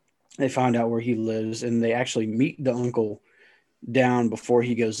 They find out where he lives and they actually meet the uncle down before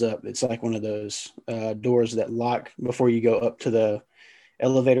he goes up. It's like one of those doors that lock before you go up to the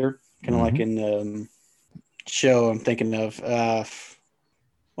elevator, kind of like in the show I'm thinking of.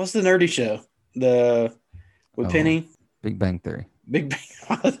 What's the nerdy show? With Penny? Big Bang Theory. Big Bang.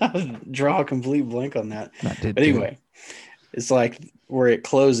 I would draw a complete blank on that. But anyway, it's like where it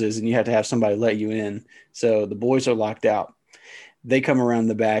closes and you have to have somebody let you in. So the boys are locked out. They come around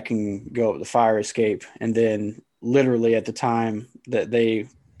the back and go up the fire escape. And then literally at the time that they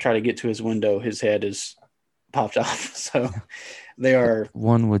try to get to his window, his head is popped off. So they are.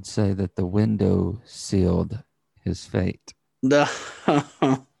 One would say that the window sealed his fate.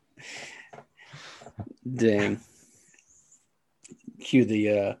 Dang. Cue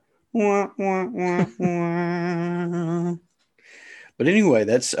the wah, wah, wah, wah. But anyway,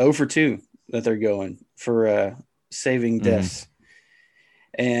 that's 0 for 2 that they're going for saving deaths.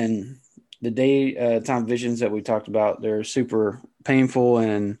 And the daytime visions that we talked about, they're super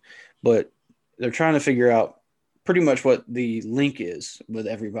painful, but they're trying to figure out pretty much what the link is with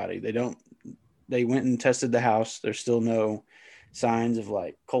everybody. They went and tested the house. There's still no signs of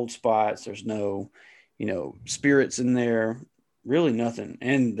like cold spots. There's no, spirits in there, really nothing.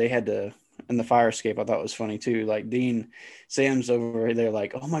 And they had to and the fire escape I thought was funny too. Like Sam's over there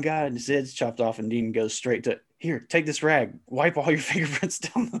like, oh my God, his head's chopped off, and Dean goes straight to, here, take this rag, wipe all your fingerprints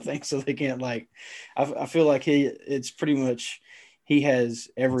down the thing so they can't like, I feel like it's pretty much, he has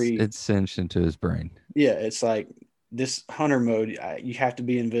it's cinched into his brain. Yeah, it's like this hunter mode, you have to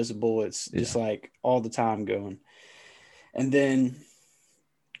be invisible. It's just like all the time going. And then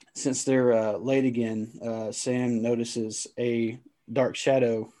since they're late again, Sam notices a dark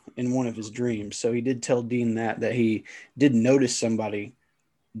shadow in one of his dreams. So he did tell Dean that he did notice somebody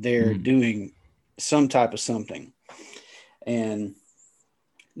there doing some type of something. And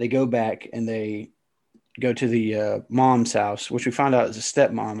they go back and they go to the mom's house, which we found out is a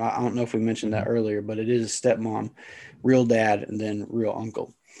stepmom. I don't know if we mentioned that earlier, but it is a stepmom, real dad, and then real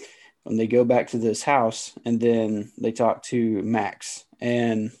uncle. And they go back to this house, and then they talk to Max,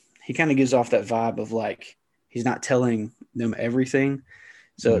 and he kind of gives off that vibe of like he's not telling them everything.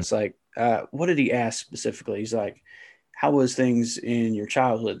 So it's like, what did he ask specifically? He's like, how was things in your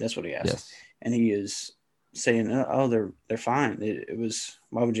childhood? That's what he asked. Yes. And he is saying, oh, they're fine. It was,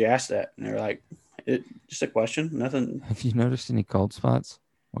 why would you ask that? And they're like, just a question, nothing. Have you noticed any cold spots?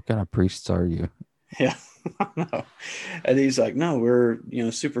 What kind of priests are you? Yeah. No. And he's like, no, we're,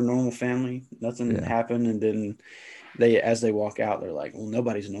 super normal family. Nothing happened. And then as they walk out, they're like, well,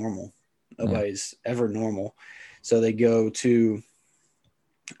 nobody's normal. Nobody's ever normal. So they go to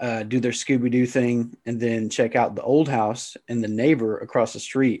do their Scooby-Doo thing and then check out the old house, and the neighbor across the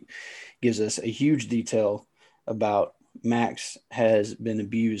street gives us a huge detail about Max has been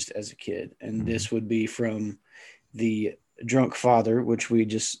abused as a kid. And this would be from the drunk father, which we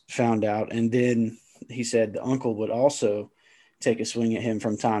just found out. And then he said the uncle would also take a swing at him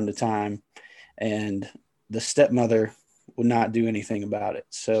from time to time. And the stepmother would not do anything about it.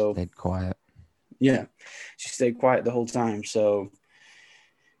 So stayed quiet. Yeah. She stayed quiet the whole time. So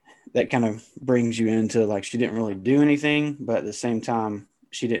that kind of brings you into like, she didn't really do anything, but at the same time,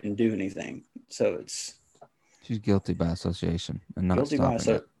 she didn't do anything. So she's guilty by association and not guilty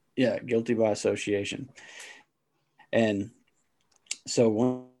guilty by association. And so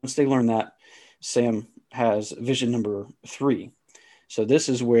once they learn that, Sam has vision number 3. So this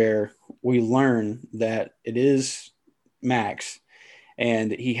is where we learn that it is Max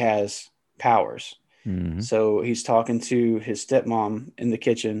and he has powers. So he's talking to his stepmom in the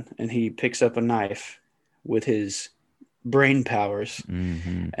kitchen, and he picks up a knife with his brain powers.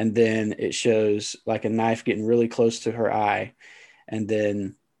 And then it shows like a knife getting really close to her eye. And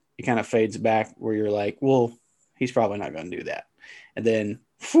then it kind of fades back where you're like, well, he's probably not going to do that. And then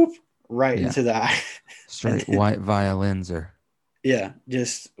whoop, into the eye. Straight white violins are. Yeah.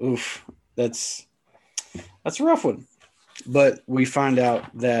 Just, oof. That's a rough one. But we find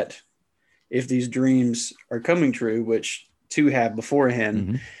out that if these dreams are coming true, which 2 have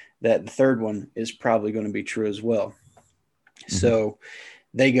beforehand, that the third one is probably going to be true as well. So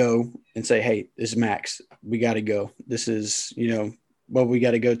they go and say, hey, this is Max. We got to go. This is, what we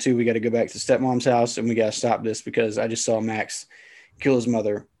got to go to. We got to go back to stepmom's house, and we got to stop this because I just saw Max kill his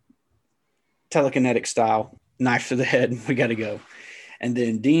mother, telekinetic style, knife to the head. We got to go. And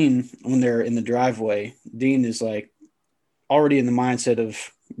then Dean, when they're in the driveway, Dean is like already in the mindset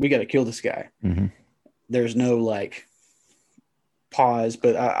of, we got to kill this guy. There's no like pause,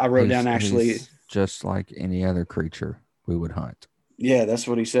 but I wrote down actually, he's just like any other creature we would hunt. Yeah, that's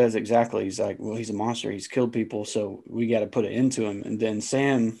what he says exactly. He's like, well, he's a monster. He's killed people, so we got to put it into him. And then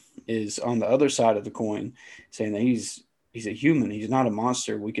Sam is on the other side of the coin, saying that he's a human. He's not a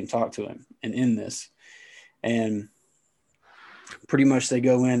monster. We can talk to him and end this. And pretty much they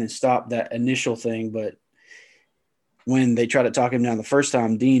go in and stop that initial thing, but when they try to talk him down the first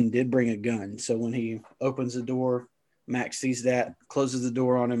time, Dean did bring a gun. So when he opens the door, Max sees that, closes the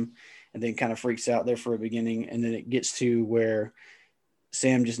door on him, and then kind of freaks out there for a beginning. And then it gets to where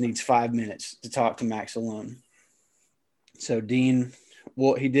Sam just needs 5 minutes to talk to Max alone. So Dean,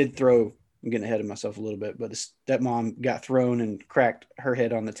 well, he did throw, I'm getting ahead of myself a little bit, but the stepmom got thrown and cracked her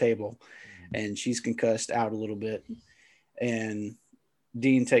head on the table, and she's concussed out a little bit. And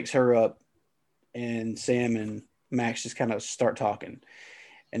Dean takes her up, and Sam and Max just kind of start talking.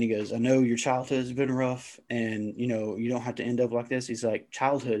 And he goes, I know your childhood has been rough, and, you don't have to end up like this. He's like,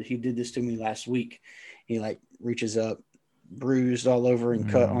 childhood, he did this to me last week. He like reaches up, bruised all over and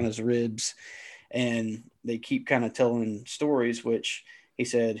cut on his ribs. And they keep kind of telling stories, which he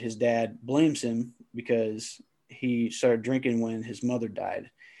said his dad blames him because he started drinking when his mother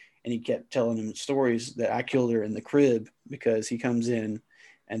died. And he kept telling him stories that I killed her in the crib, because he comes in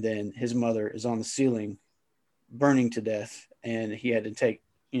and then his mother is on the ceiling burning to death, and he had to take,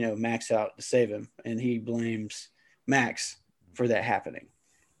 Max out to save him. And he blames Max for that happening.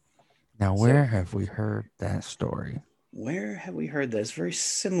 Now, where have we heard that story? Where have we heard that? It's very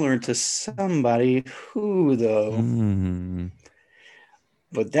similar to somebody. Who, though?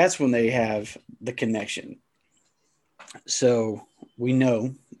 But that's when they have the connection. So we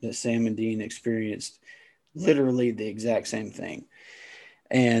know that Sam and Dean experienced literally the exact same thing.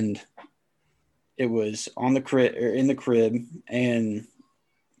 And it was on the crib, or in the crib, and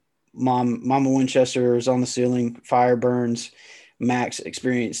Mama Winchester is on the ceiling, fire burns. Max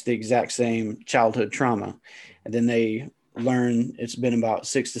experienced the exact same childhood trauma. And then they learn it's been about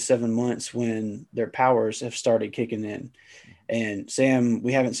 6 to 7 months when their powers have started kicking in. And Sam,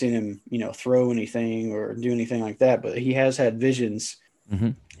 we haven't seen him, throw anything or do anything like that, but he has had visions,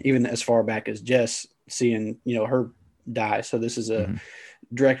 even as far back as Jess seeing, her die. So this is a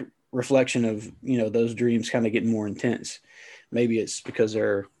direct reflection of, those dreams kind of getting more intense. Maybe it's because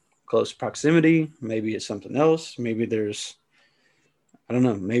they're close proximity. Maybe it's something else. Maybe there's, I don't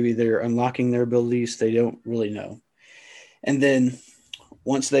know, maybe they're unlocking their abilities. They don't really know. And then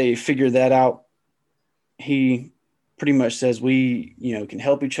once they figure that out, he pretty much says we, can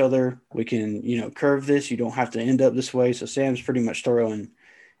help each other. We can, curve this. You don't have to end up this way. So Sam's pretty much throwing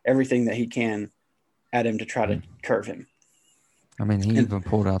everything that he can at him to try to curve him. I mean, he even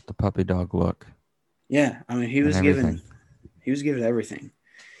pulled out the puppy dog look. Yeah. I mean, he was given everything.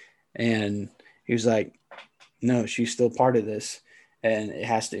 And he was like, no, she's still part of this. And it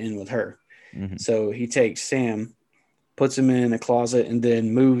has to end with her. So he takes Sam, puts him in a closet, and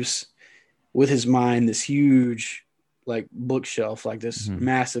then moves with his mind this huge bookshelf, like this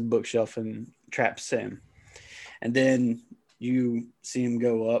massive bookshelf, and traps Sam. And then you see him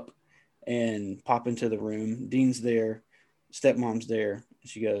go up and pop into the room. Dean's there, stepmom's there.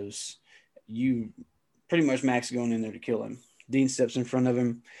 She goes, you pretty much Max going in there to kill him. Dean steps in front of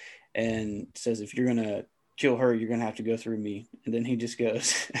him and says, if you're going to kill her, you're going to have to go through me. And then he just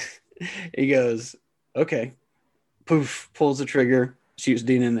goes, he goes, okay, poof, pulls the trigger, shoots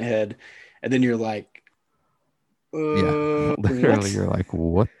Dean in the head. And then you're like, yeah, literally, you're like,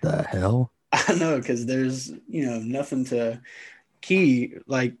 what the hell? I know, because there's, nothing to key.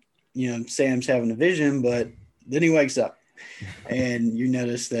 Sam's having a vision, but then he wakes up and you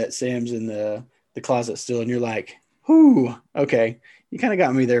notice that Sam's in the closet still. And you're like, whoo, okay. You kind of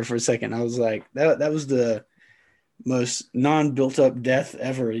got me there for a second. I was like, that was the most non-built up death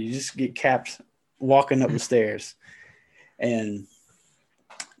ever. You just get capped walking up the stairs. And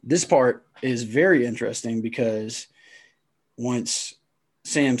this part is very interesting because once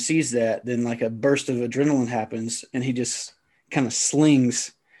Sam sees that, then a burst of adrenaline happens and he just kind of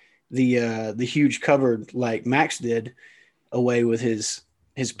slings the huge cupboard like Max did away with his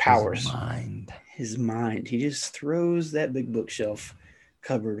powers. His mind. He just throws that big bookshelf,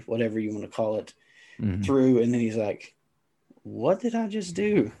 cupboard, whatever you want to call it, through, and then he's like, what did I just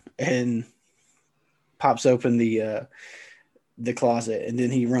do? And pops open the closet, and then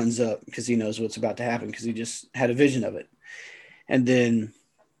he runs up because he knows what's about to happen because he just had a vision of it. And then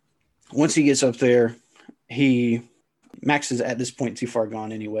once he gets up there, Max is at this point too far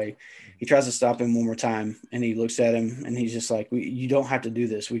gone anyway. He tries to stop him one more time, and he looks at him, and he's just like, you don't have to do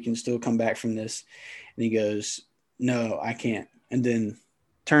this. We can still come back from this. And he goes, no, I can't. And then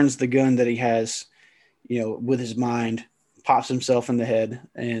turns the gun that he has, with his mind, pops himself in the head,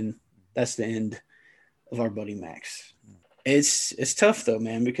 and that's the end of our buddy Max. It's tough, though,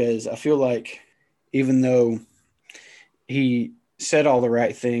 man, because I feel like even though he said all the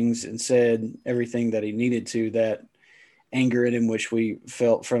right things and said everything that he needed to, that anger in him, which we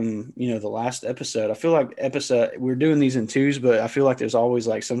felt from, the last episode. I feel like we're doing these in twos, but I feel like there's always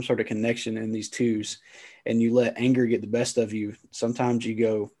some sort of connection in these twos, and you let anger get the best of you. Sometimes you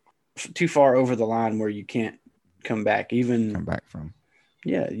go too far over the line where you can't come back from.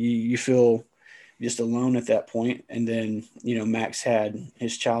 Yeah. You feel just alone at that point. And then, Max had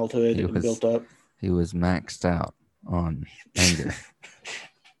his childhood built up. He was maxed out on anger.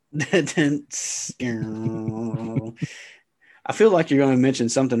 I feel like you're going to mention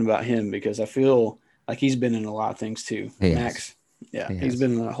something about him because I feel like he's been in a lot of things too. Max. Yeah, he's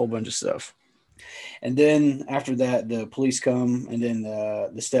been in a whole bunch of stuff. And then after that, the police come, and then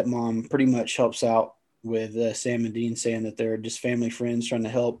the stepmom pretty much helps out with Sam and Dean, saying that they're just family friends trying to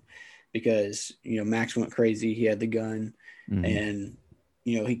help because, Max went crazy. He had the gun and,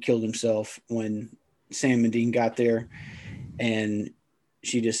 he killed himself when Sam and Dean got there. And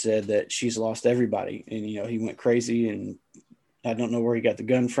she just said that she's lost everybody. And, he went crazy, and I don't know where he got the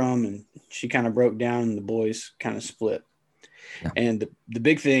gun from. And she kind of broke down, and the boys kind of split. Yeah. And the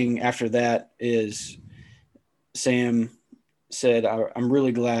big thing after that is Sam said, I'm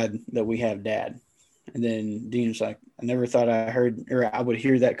really glad that we have Dad. And then Dean was like, I never thought I would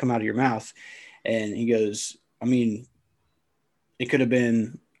hear that come out of your mouth. And he goes, I mean, it could have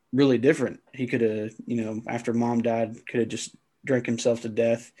been really different. He could have, after mom died, could have just drank himself to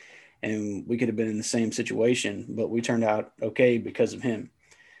death, and we could have been in the same situation, but we turned out okay because of him.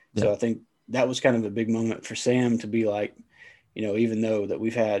 Yeah. So I think that was kind of a big moment for Sam to be like, even though that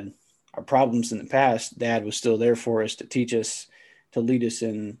we've had our problems in the past, Dad was still there for us to teach us, to lead us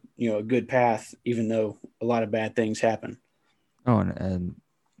in, a good path, even though a lot of bad things happen. Oh, and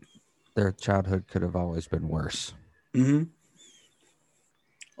their childhood could have always been worse. Mm-hmm.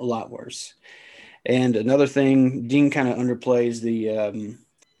 A lot worse. And another thing, Dean kind of underplays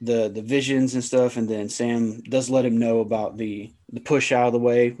the visions and stuff, and then Sam does let him know about the push out of the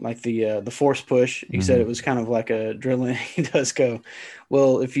way, like the force push. He said it was kind of like a adrenaline. He does go,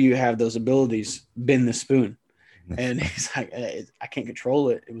 well, if you have those abilities, bend the spoon. And he's like, I can't control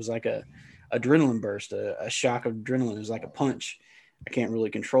it. It was like a adrenaline burst, a shock of adrenaline. It was like a punch. I can't really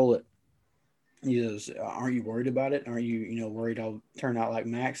control it. He goes, aren't you worried about it? Aren't you, worried I'll turn out like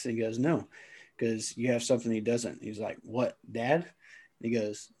Max? And he goes, no, because you have something he doesn't. He's like, what, Dad? And he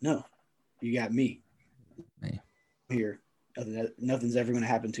goes, no, you got me. Here. Nothing's ever going to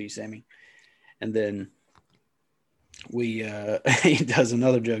happen to you, Sammy. And then he does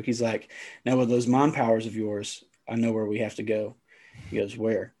another joke. He's like, now with those mind powers of yours, I know where we have to go. He goes,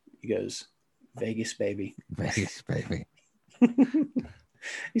 where? He goes, Vegas, baby. Vegas, baby.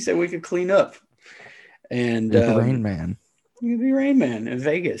 He said we could clean up. And Rain Man. You could be Rain Man in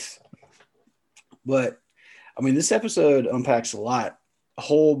Vegas. But, I mean, this episode unpacks a lot, a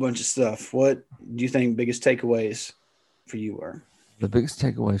whole bunch of stuff. What do you think biggest takeaways for you were? The biggest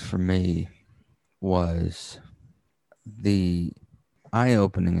takeaways for me was the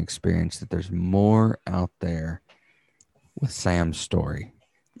eye-opening experience that there's more out there with Sam's story.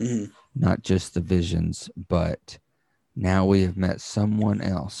 Mm-hmm. Not just the visions, but now we have met someone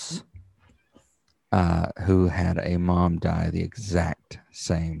else who had a mom die the exact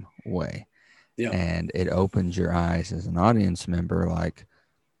same way. Yeah. And it opens your eyes as an audience member like,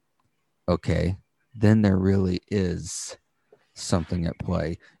 okay, then there really is something at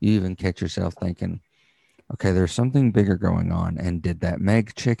play. You even catch yourself thinking, okay, there's something bigger going on. And did that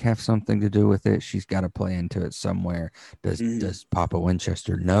Meg chick have something to do with it? She's got to play into it somewhere. Does Papa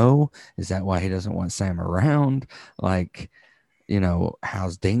Winchester know? Is that why he doesn't want Sam around? Like,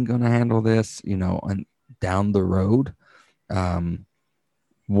 how's Dean going to handle this? And down the road,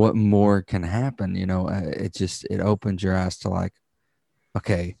 what more can happen? It opens your eyes to like,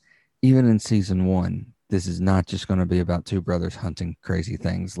 okay, even in season 1, this is not just going to be about two brothers hunting crazy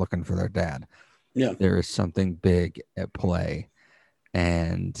things, looking for their dad. Yeah. There is something big at play,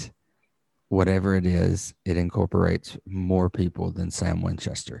 and whatever it is, it incorporates more people than Sam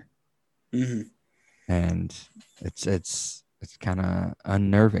Winchester. Mm-hmm. And it's kind of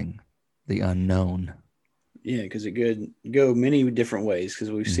unnerving, the unknown. Yeah, because it could go many different ways,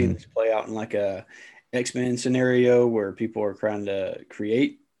 because we've seen this play out in like a X-Men scenario where people are trying to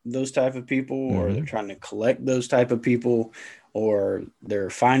create those type of people, or they're trying to collect those type of people, or they're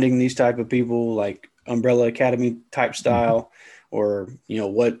finding these type of people, like Umbrella Academy type style, or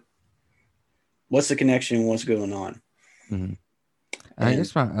what's the connection, what's going on. I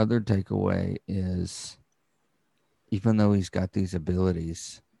guess my other takeaway is, even though he's got these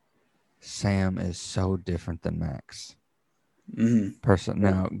abilities, Sam is so different than Max.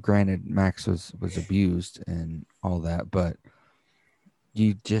 Now, granted, Max was abused and all that, but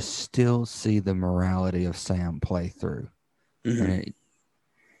you just still see the morality of Sam play through. And it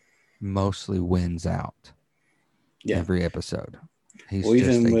mostly wins out every episode. He's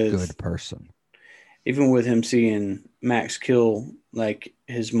just a good person. Even with him seeing Max kill like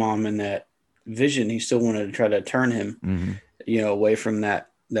his mom in that vision, he still wanted to try to turn him, away from that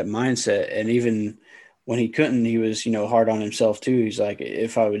mindset. And even when he couldn't, he was, hard on himself too. He's like,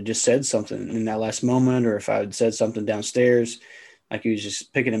 if I would just said something in that last moment, or if I had said something downstairs, like he was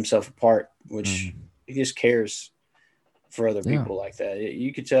just picking himself apart, which he just cares for other people like that.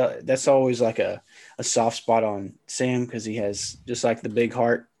 You could tell that's always like a soft spot on Sam, because he has just like the big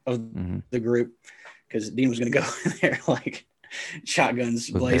heart of the group. Because Dean was going to go in there like shotguns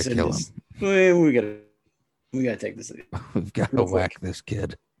blazing. We gotta take this. We've got to whack this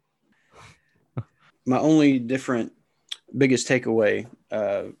kid. My only biggest takeaway,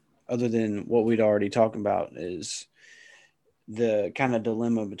 other than what we'd already talked about, is the kind of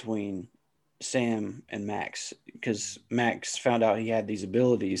dilemma between Sam and Max, because Max found out he had these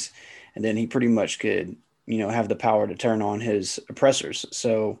abilities, and then he pretty much could, have the power to turn on his oppressors.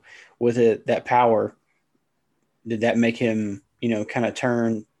 So with that power, did that make him, kind of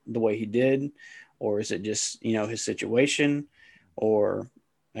turn the way he did? or is it just, you know, his situation, or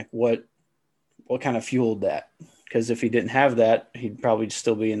like what kind of fueled that? Because if he didn't have that, he'd probably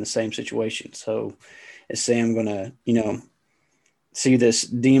still be in the same situation. So is Sam going to, you know, see this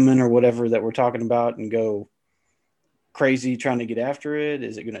demon or whatever that we're talking about and go crazy trying to get after it?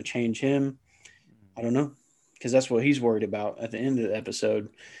 Is it going to change him? I don't know. Because that's what he's worried about at the end of the episode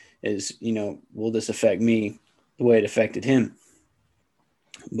is, you know, will this affect me the way it affected him?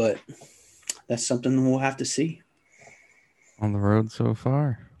 But that's something we'll have to see. On the road so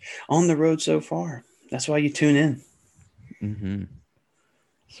far. On the road so far. That's why you tune in. Mm-hmm.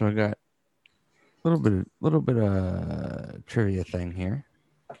 So I got a little bit of trivia thing here.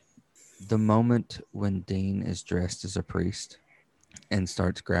 The moment when Dean is dressed as a priest and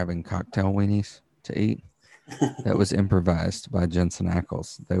starts grabbing cocktail weenies to eat, that was improvised by Jensen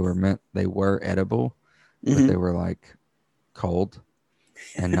Ackles. They were edible, but they were like cold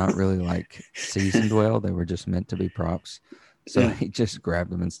and not really like seasoned well. They were just meant to be props. So he just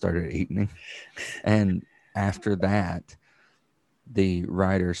grabbed them and started eating them. And after that, the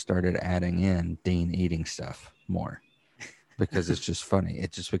writers started adding in Dean eating stuff more because it's just funny.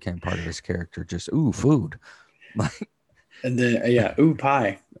 It just became part of his character. Just, ooh, food. Like, and then, ooh,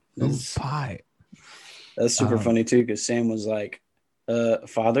 pie. Ooh, pie. That's super funny, too, because Sam was like,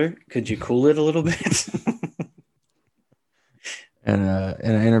 Father, could you cool it a little bit? And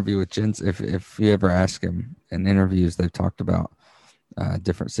in an interview with Jensen, if you ever ask him in interviews, they've talked about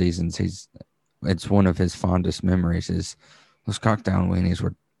different seasons. It's one of his fondest memories is those cocktail weenies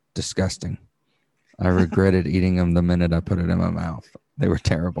were disgusting. I regretted eating them the minute I put it in my mouth. They were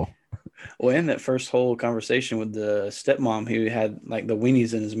terrible. Well, in that first whole conversation with the stepmom, he had like the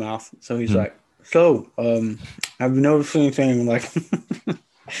weenies in his mouth. So he's like, so, have you noticed anything like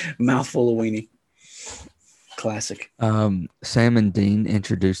mouthful of weenie? Classic. Sam and Dean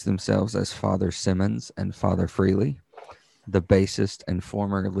introduced themselves as Father Simmons and Father Freely, the bassist and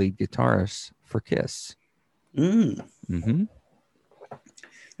former lead guitarist for Kiss. Mm-hmm.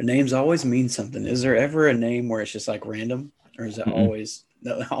 The names always mean something. Is there ever a name where it's just like random, or is it always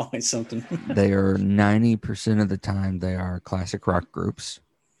something? They are 90% of the time they are classic rock groups.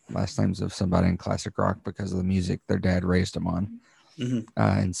 Last names of somebody in classic rock because of the music their dad raised them on.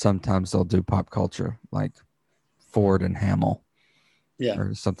 And sometimes they'll do pop culture like Ford and Hamill,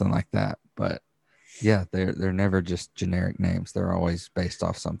 or something like that. But yeah, they're never just generic names. They're always based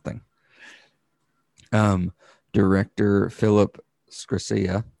off something. Director Philip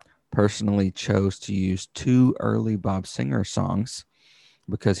Scricia personally chose to use 2 early Bob Singer songs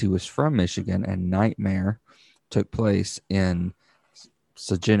because he was from Michigan, and Nightmare took place in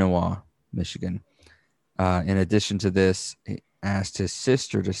Saginaw, Michigan. In addition to this, he asked his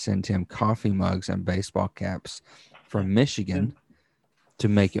sister to send him coffee mugs and baseball caps from Michigan to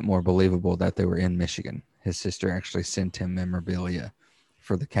make it more believable that they were in Michigan. His sister actually sent him memorabilia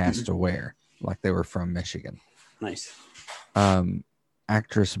for the cast to wear, like they were from Michigan. Nice.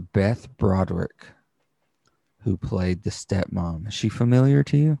 Actress Beth Broderick, who played the stepmom, is she familiar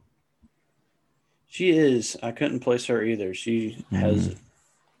to you? She is. I couldn't place her either. She has.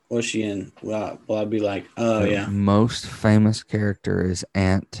 What's she in? Well, I'd be like, oh, yeah. Most famous character is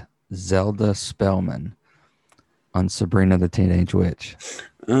Aunt Zelda Spellman on Sabrina the Teenage Witch.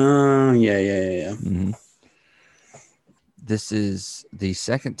 Oh, yeah. Mm-hmm. This is the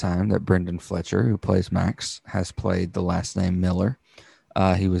second time that Brendan Fletcher, who plays Max, has played the last name Miller.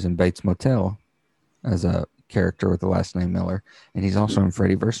 He was in Bates Motel as a character with the last name Miller, and he's also in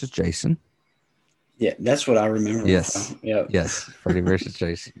Freddy vs. Jason. Yeah, that's what I remember. Yes. Yes, Freddy vs.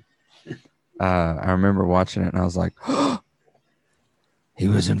 Jason. I remember watching it, and I was like, oh, he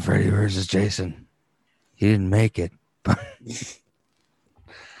was in Freddy vs. Jason. He didn't make it.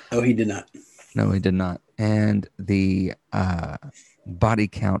 Oh, he did not. No, he did not. And the body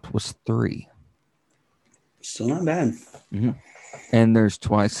count was 3. Still not bad. Mm-hmm. And there's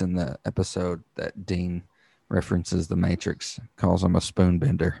twice in the episode that Dean references the Matrix, calls him a spoon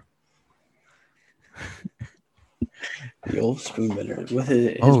bender. The old spoon bender.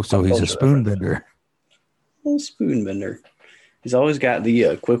 So he's a spoon bender. Old spoon bender. He's always got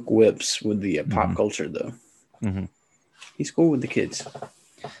the quick whips with the pop culture, though. Mm-hmm. He's cool with the kids.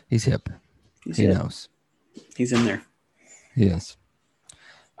 He's hip. He knows. He's in there. Yes.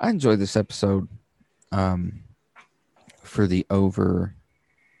 I enjoyed this episode for the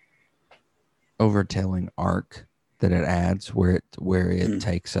overtelling arc that it adds, where it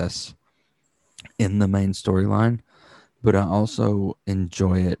takes us in the main storyline. But I also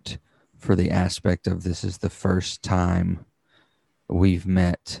enjoy it for the aspect of this is the first time we've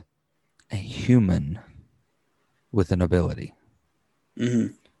met a human with an ability.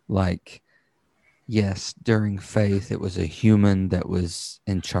 Mm-hmm. Like, yes, during Faith, it was a human that was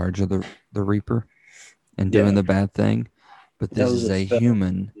in charge of the Reaper and doing the bad thing. But That this was is a spell.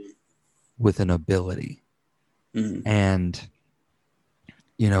 human with an ability. And,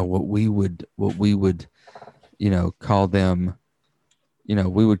 what we would, call them,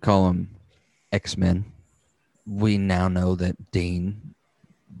 we would call them X-Men. We now know that Dean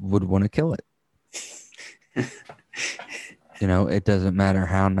would want to kill it. It doesn't matter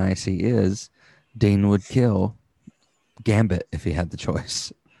how nice he is. Dean would kill Gambit if he had the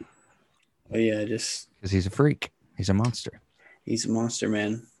choice. Oh, yeah, just because he's a freak. He's a monster. He's a monster,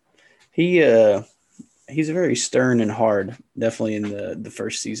 man. He's very stern and hard, definitely in the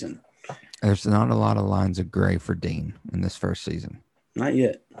first season. There's not a lot of lines of gray for Dean in this first season. Not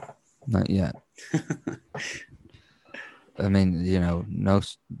yet. Not yet. I mean, no,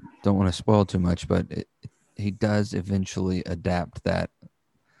 don't want to spoil too much, but he does eventually adapt that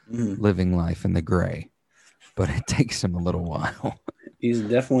living life in the gray, but it takes him a little while. He's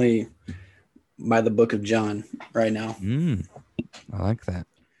definitely by the Book of John right now. I like that.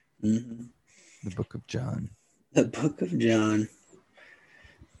 Mm-hmm. The Book of John. The Book of John.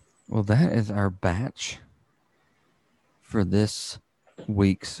 Well, that is our batch for this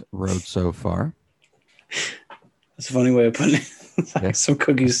week's Road So Far. That's a funny way of putting it. It's like some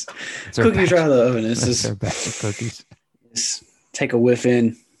cookies. Cookies right out of the oven. It's just our batch of cookies. Just take a whiff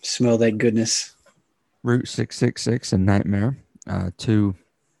in, smell that goodness. Route 666 and Nightmare 2.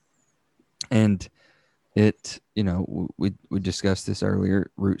 And it, we discussed this earlier.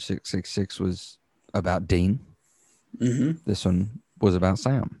 Route 666 was about Dean. Mm-hmm. This one was about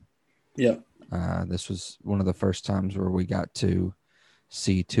Sam. Yep. This was one of the first times where we got to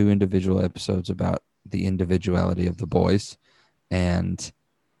see two individual episodes about the individuality of the boys and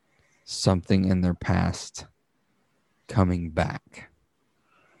something in their past coming back.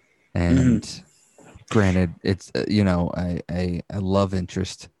 And granted, it's, a love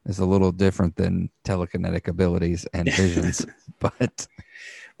interest is a little different than telekinetic abilities and visions, but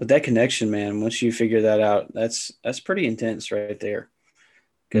that connection, man, once you figure that out, that's pretty intense right there.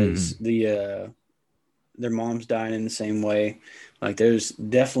 Because their mom's dying in the same way. Like, there's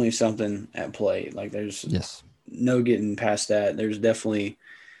definitely something at play. Like, there's no getting past that. There's definitely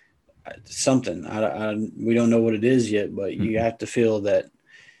something. We don't know what it is yet, but you have to feel that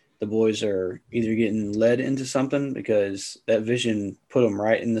the boys are either getting led into something because that vision put them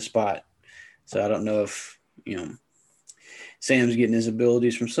right in the spot. So I don't know if, Sam's getting his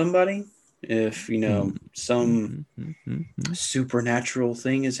abilities from somebody, if, some supernatural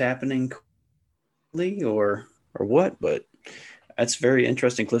thing is happening or what, but that's very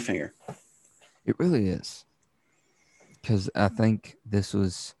interesting cliffhanger. It really is. Because I think this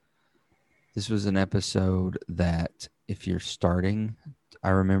was an episode that if you're starting, I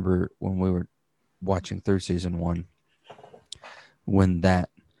remember when we were watching through season 1, when that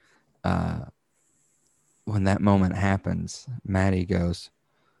moment happens, Maddie goes,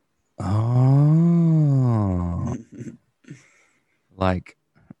 "Oh," like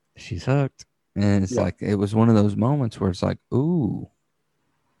she's hooked, and it's like it was one of those moments where it's like, "Ooh,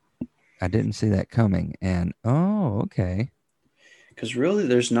 I didn't see that coming," and oh, okay. Because really,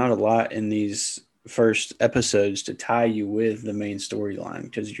 there's not a lot in these first episodes to tie you with the main storyline,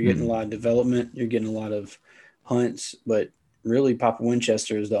 because you're getting a lot of development, you're getting a lot of hunts, but really Papa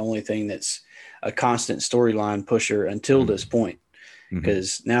Winchester is the only thing that's a constant storyline pusher until this point,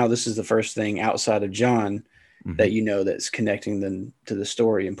 because now this is the first thing outside of John that that's connecting them to the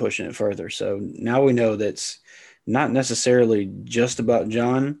story and pushing it further. So now we know that's not necessarily just about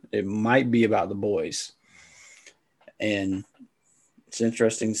John. It might be about the boys, and it's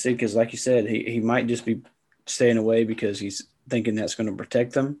interesting to see, because like you said, he might just be staying away because he's thinking that's going to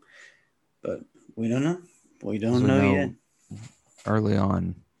protect them. But we don't know. We don't know yet. Early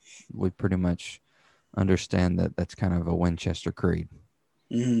on, we pretty much understand that that's kind of a Winchester creed.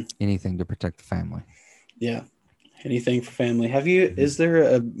 Anything to protect the family. Yeah. Anything for family. Is there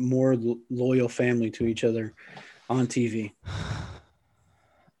a more loyal family to each other on TV?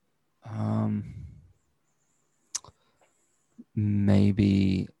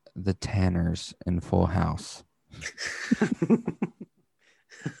 Maybe the Tanners in Full House.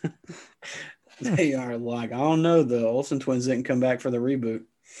 They are like, I don't know. The Olsen twins didn't come back for the reboot.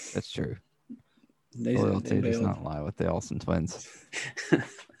 That's true. Loyalty does not lie with the Olsen twins.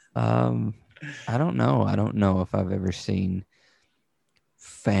 I don't know. I don't know if I've ever seen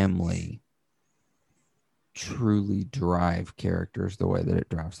family truly drive characters the way that it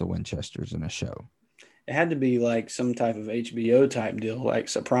drives the Winchesters in a show. It had to be like some type of HBO type deal, like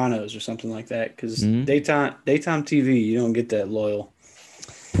Sopranos or something like that, because daytime TV, you don't get that loyal.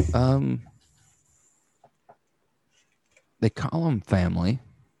 they call them family,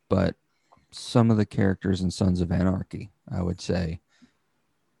 but some of the characters in Sons of Anarchy, I would say,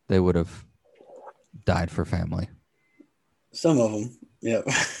 they would have died for family. Some of them, yeah.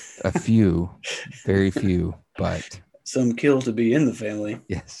 A few, very few, but some kill to be in the family.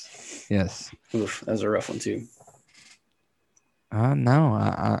 Yes, yes. Oof, that was a rough one too. No,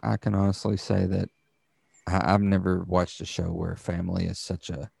 I can honestly say that I've never watched a show where family is such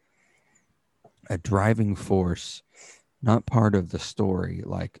a driving force, not part of the story.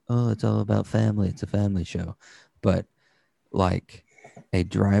 Like, oh, it's all about family. It's a family show, but like a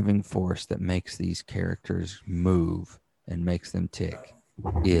driving force that makes these characters move and makes them tick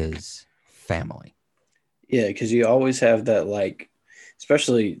is family. Yeah, because you always have that, like,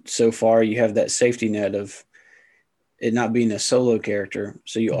 especially so far, you have that safety net of it not being a solo character.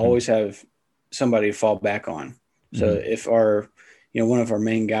 So you always have somebody to fall back on. So if our, one of our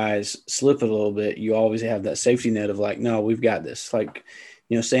main guys slip a little bit, you always have that safety net of like, no, we've got this. Like,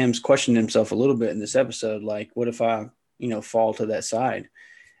 Sam's questioned himself a little bit in this episode. Like, what if I, fall to that side?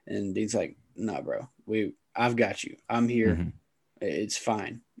 And Dean's like, nah, bro, I've got you. I'm here. It's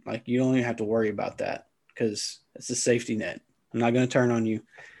fine. Like, you don't even have to worry about that because it's a safety net. I'm not going to turn on you.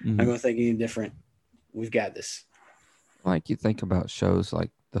 I'm not going to think any different. We've got this. Like, you think about shows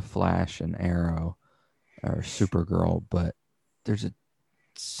like The Flash and Arrow or Supergirl, but there's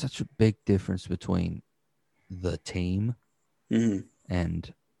such a big difference between the team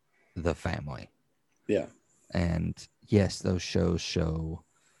and the family. Yeah. And yes, those shows show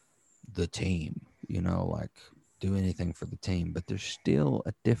the team, like do anything for the team, but there's still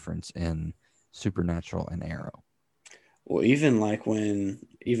a difference in Supernatural and Arrow. Well, even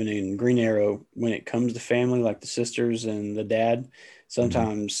in Green Arrow, when it comes to family, like the sisters and the dad,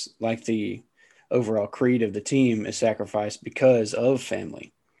 sometimes like the overall creed of the team is sacrificed because of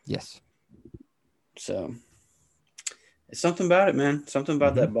family. Yes. So it's something about it, man. Something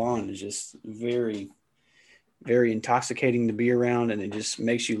about that bond is just very, very intoxicating to be around, and it just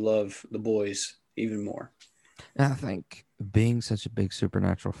makes you love the boys even more. And I think being such a big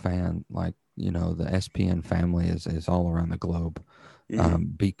Supernatural fan, like, the SPN family is all around the globe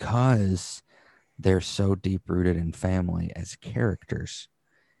because they're so deep rooted in family as characters.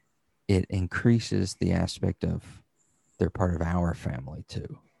 It increases the aspect of they're part of our family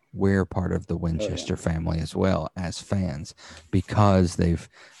too. We're part of the Winchester family as well as fans because they've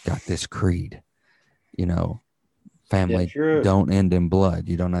got this creed, family don't end in blood.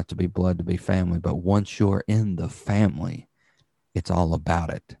 You don't have to be blood to be family, but once you're in the family, it's all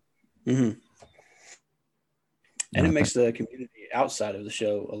about it. And it makes the community outside of the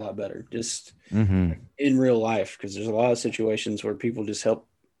show a lot better, just in real life, because there's a lot of situations where people just help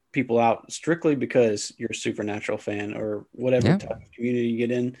people out strictly because you're a Supernatural fan or whatever type of community you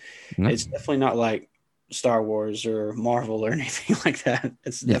get in. It's definitely not like Star Wars or Marvel or anything like that.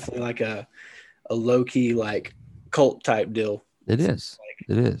 It's definitely like a low-key, like, cult type deal. It is.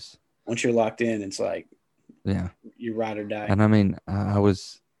 It is. Once you're locked in, it's like, you ride or die. And I mean,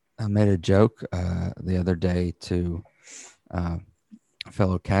 I made a joke the other day to a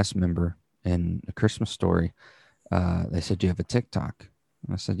fellow cast member in A Christmas Story. They said, do you have a TikTok?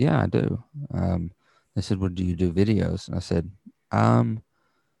 And I said, yeah, I do. They said, well, do you do videos? And I said,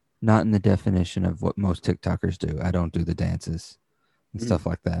 not in the definition of what most TikTokers do. I don't do the dances and stuff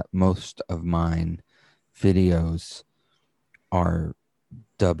like that. Most of mine videos are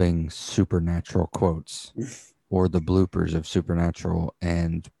dubbing Supernatural quotes or the bloopers of Supernatural,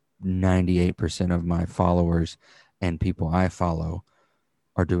 and 98% of my followers and people I follow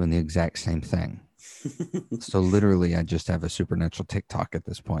are doing the exact same thing. So literally I just have a Supernatural TikTok at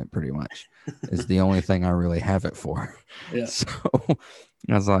this point, pretty much. It's the only thing I really have it for. Yeah. So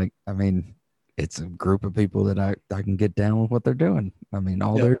I was like, I mean, it's a group of people that I can get down with what they're doing. I mean,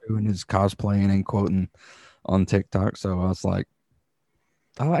 all they're doing is cosplaying and quoting on TikTok. So I was like,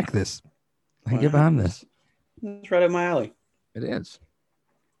 I like this. I can get behind this. It's right up my alley. It is.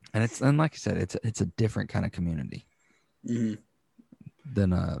 And like I said, it's a different kind of community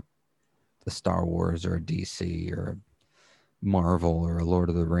than a Star Wars or a DC or a Marvel or a Lord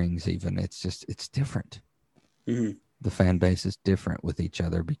of the Rings even. It's different. The fan base is different with each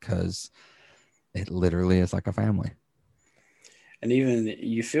other because it literally is like a family. And even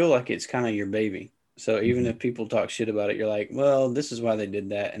you feel like it's kind of your baby. So even if people talk shit about it, you're like, well, this is why they did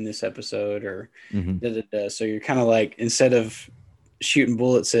that in this episode or So you're kind of like, instead of shooting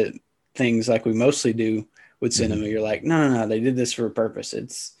bullets at things like we mostly do with cinema, you're like, no, they did this for a purpose.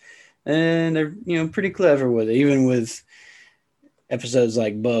 And they're, pretty clever with it. Even with episodes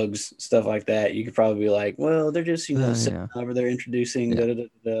like Bugs, stuff like that, you could probably be like, well, they're just, over there introducing,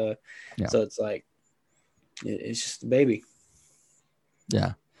 So it's like, it's just a baby.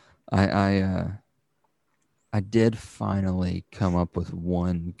 Yeah. I did finally come up with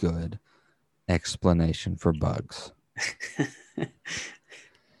one good explanation for bugs. I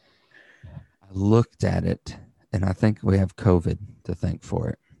looked at it, and I think we have COVID to thank for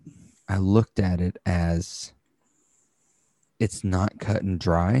it. I looked at it as it's not cut and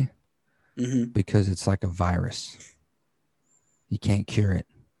dry because it's like a virus. You can't cure it.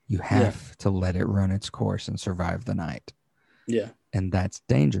 You have to let it run its course and survive the night. Yeah. And that's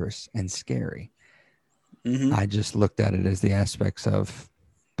dangerous and scary. I just looked at it as the aspects of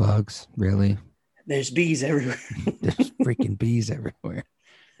bugs, really. There's bees everywhere. There's freaking bees everywhere.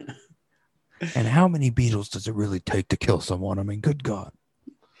 And how many beetles does it really take to kill someone? I mean, good God.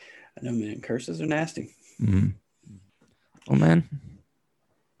 I know, man. Curses are nasty. Well, man,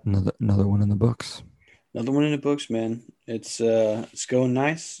 another one in the books. Another one in the books, man. It's going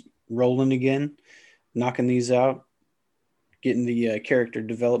nice. Rolling again. Knocking these out. Getting the character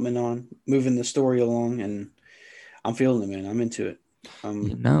development on, moving the story along, and I'm feeling it, man. I'm into it.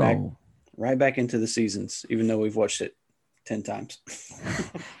 I'm right back into the seasons, even though we've watched it 10 times.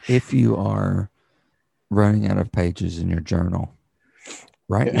 If you are running out of pages in your journal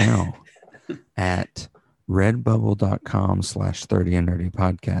right now at redbubble.com/30andnerdy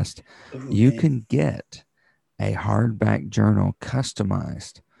podcast, you can get a hardback journal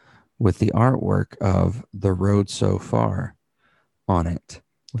customized with the artwork of The Road So Far on it,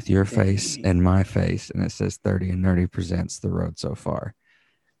 with your face and my face, and it says 30 and Nerdy presents The Road So Far.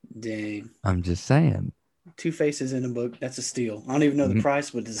 Dang. I'm just saying. 2 faces in a book. That's a steal. I don't even know the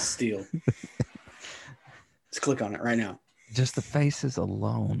price, but it's a steal. Let's click on it right now. Just the faces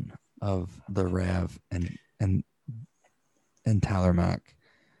alone of the Rev and Tyler Mack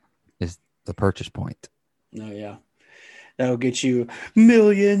is the purchase point. Oh, yeah. That'll get you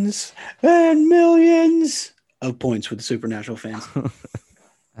millions and millions of points with the Supernatural fans.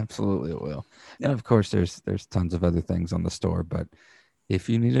 Absolutely it will. And of course there's tons of other things on the store, but if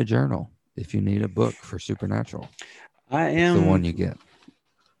you need a journal, if you need a book for Supernatural, it's the one you get.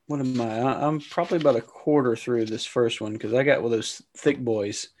 What am I? I'm probably about a quarter through this first one because I got one of those thick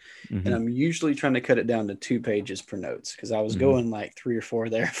boys, and I'm usually trying to cut it down to 2 pages per notes because I was going like 3 or 4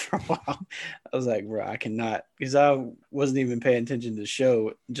 there for a while. I was like, bro, I cannot, because I wasn't even paying attention to the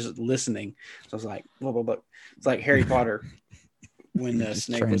show, just listening. So I was like, blah, blah, blah. It's like Harry Potter when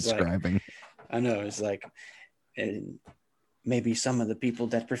Snape was like, I know, it's like, and maybe some of the people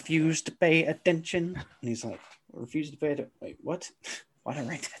that refuse to pay attention. And he's like, refuse to pay attention. Wait, what? Why did I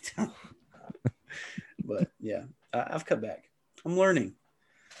write that down? But yeah, I've cut back. I'm learning.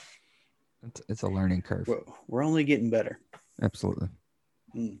 It's a learning curve. We're only getting better. Absolutely.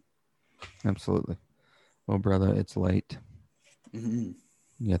 Absolutely. Well, brother, it's late. You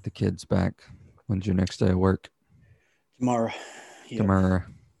got the kids back. When's your next day of work? Tomorrow. Yep.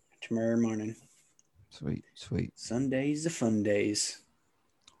 Tomorrow morning. Sweet, sweet. Sundays the fun days.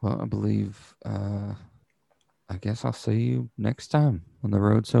 Well, I believe, I guess I'll see you next time on The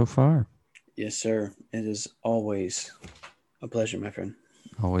Road So Far. Yes, sir. It is always a pleasure, my friend.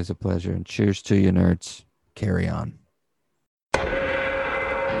 Always a pleasure. And cheers to you, nerds. Carry on.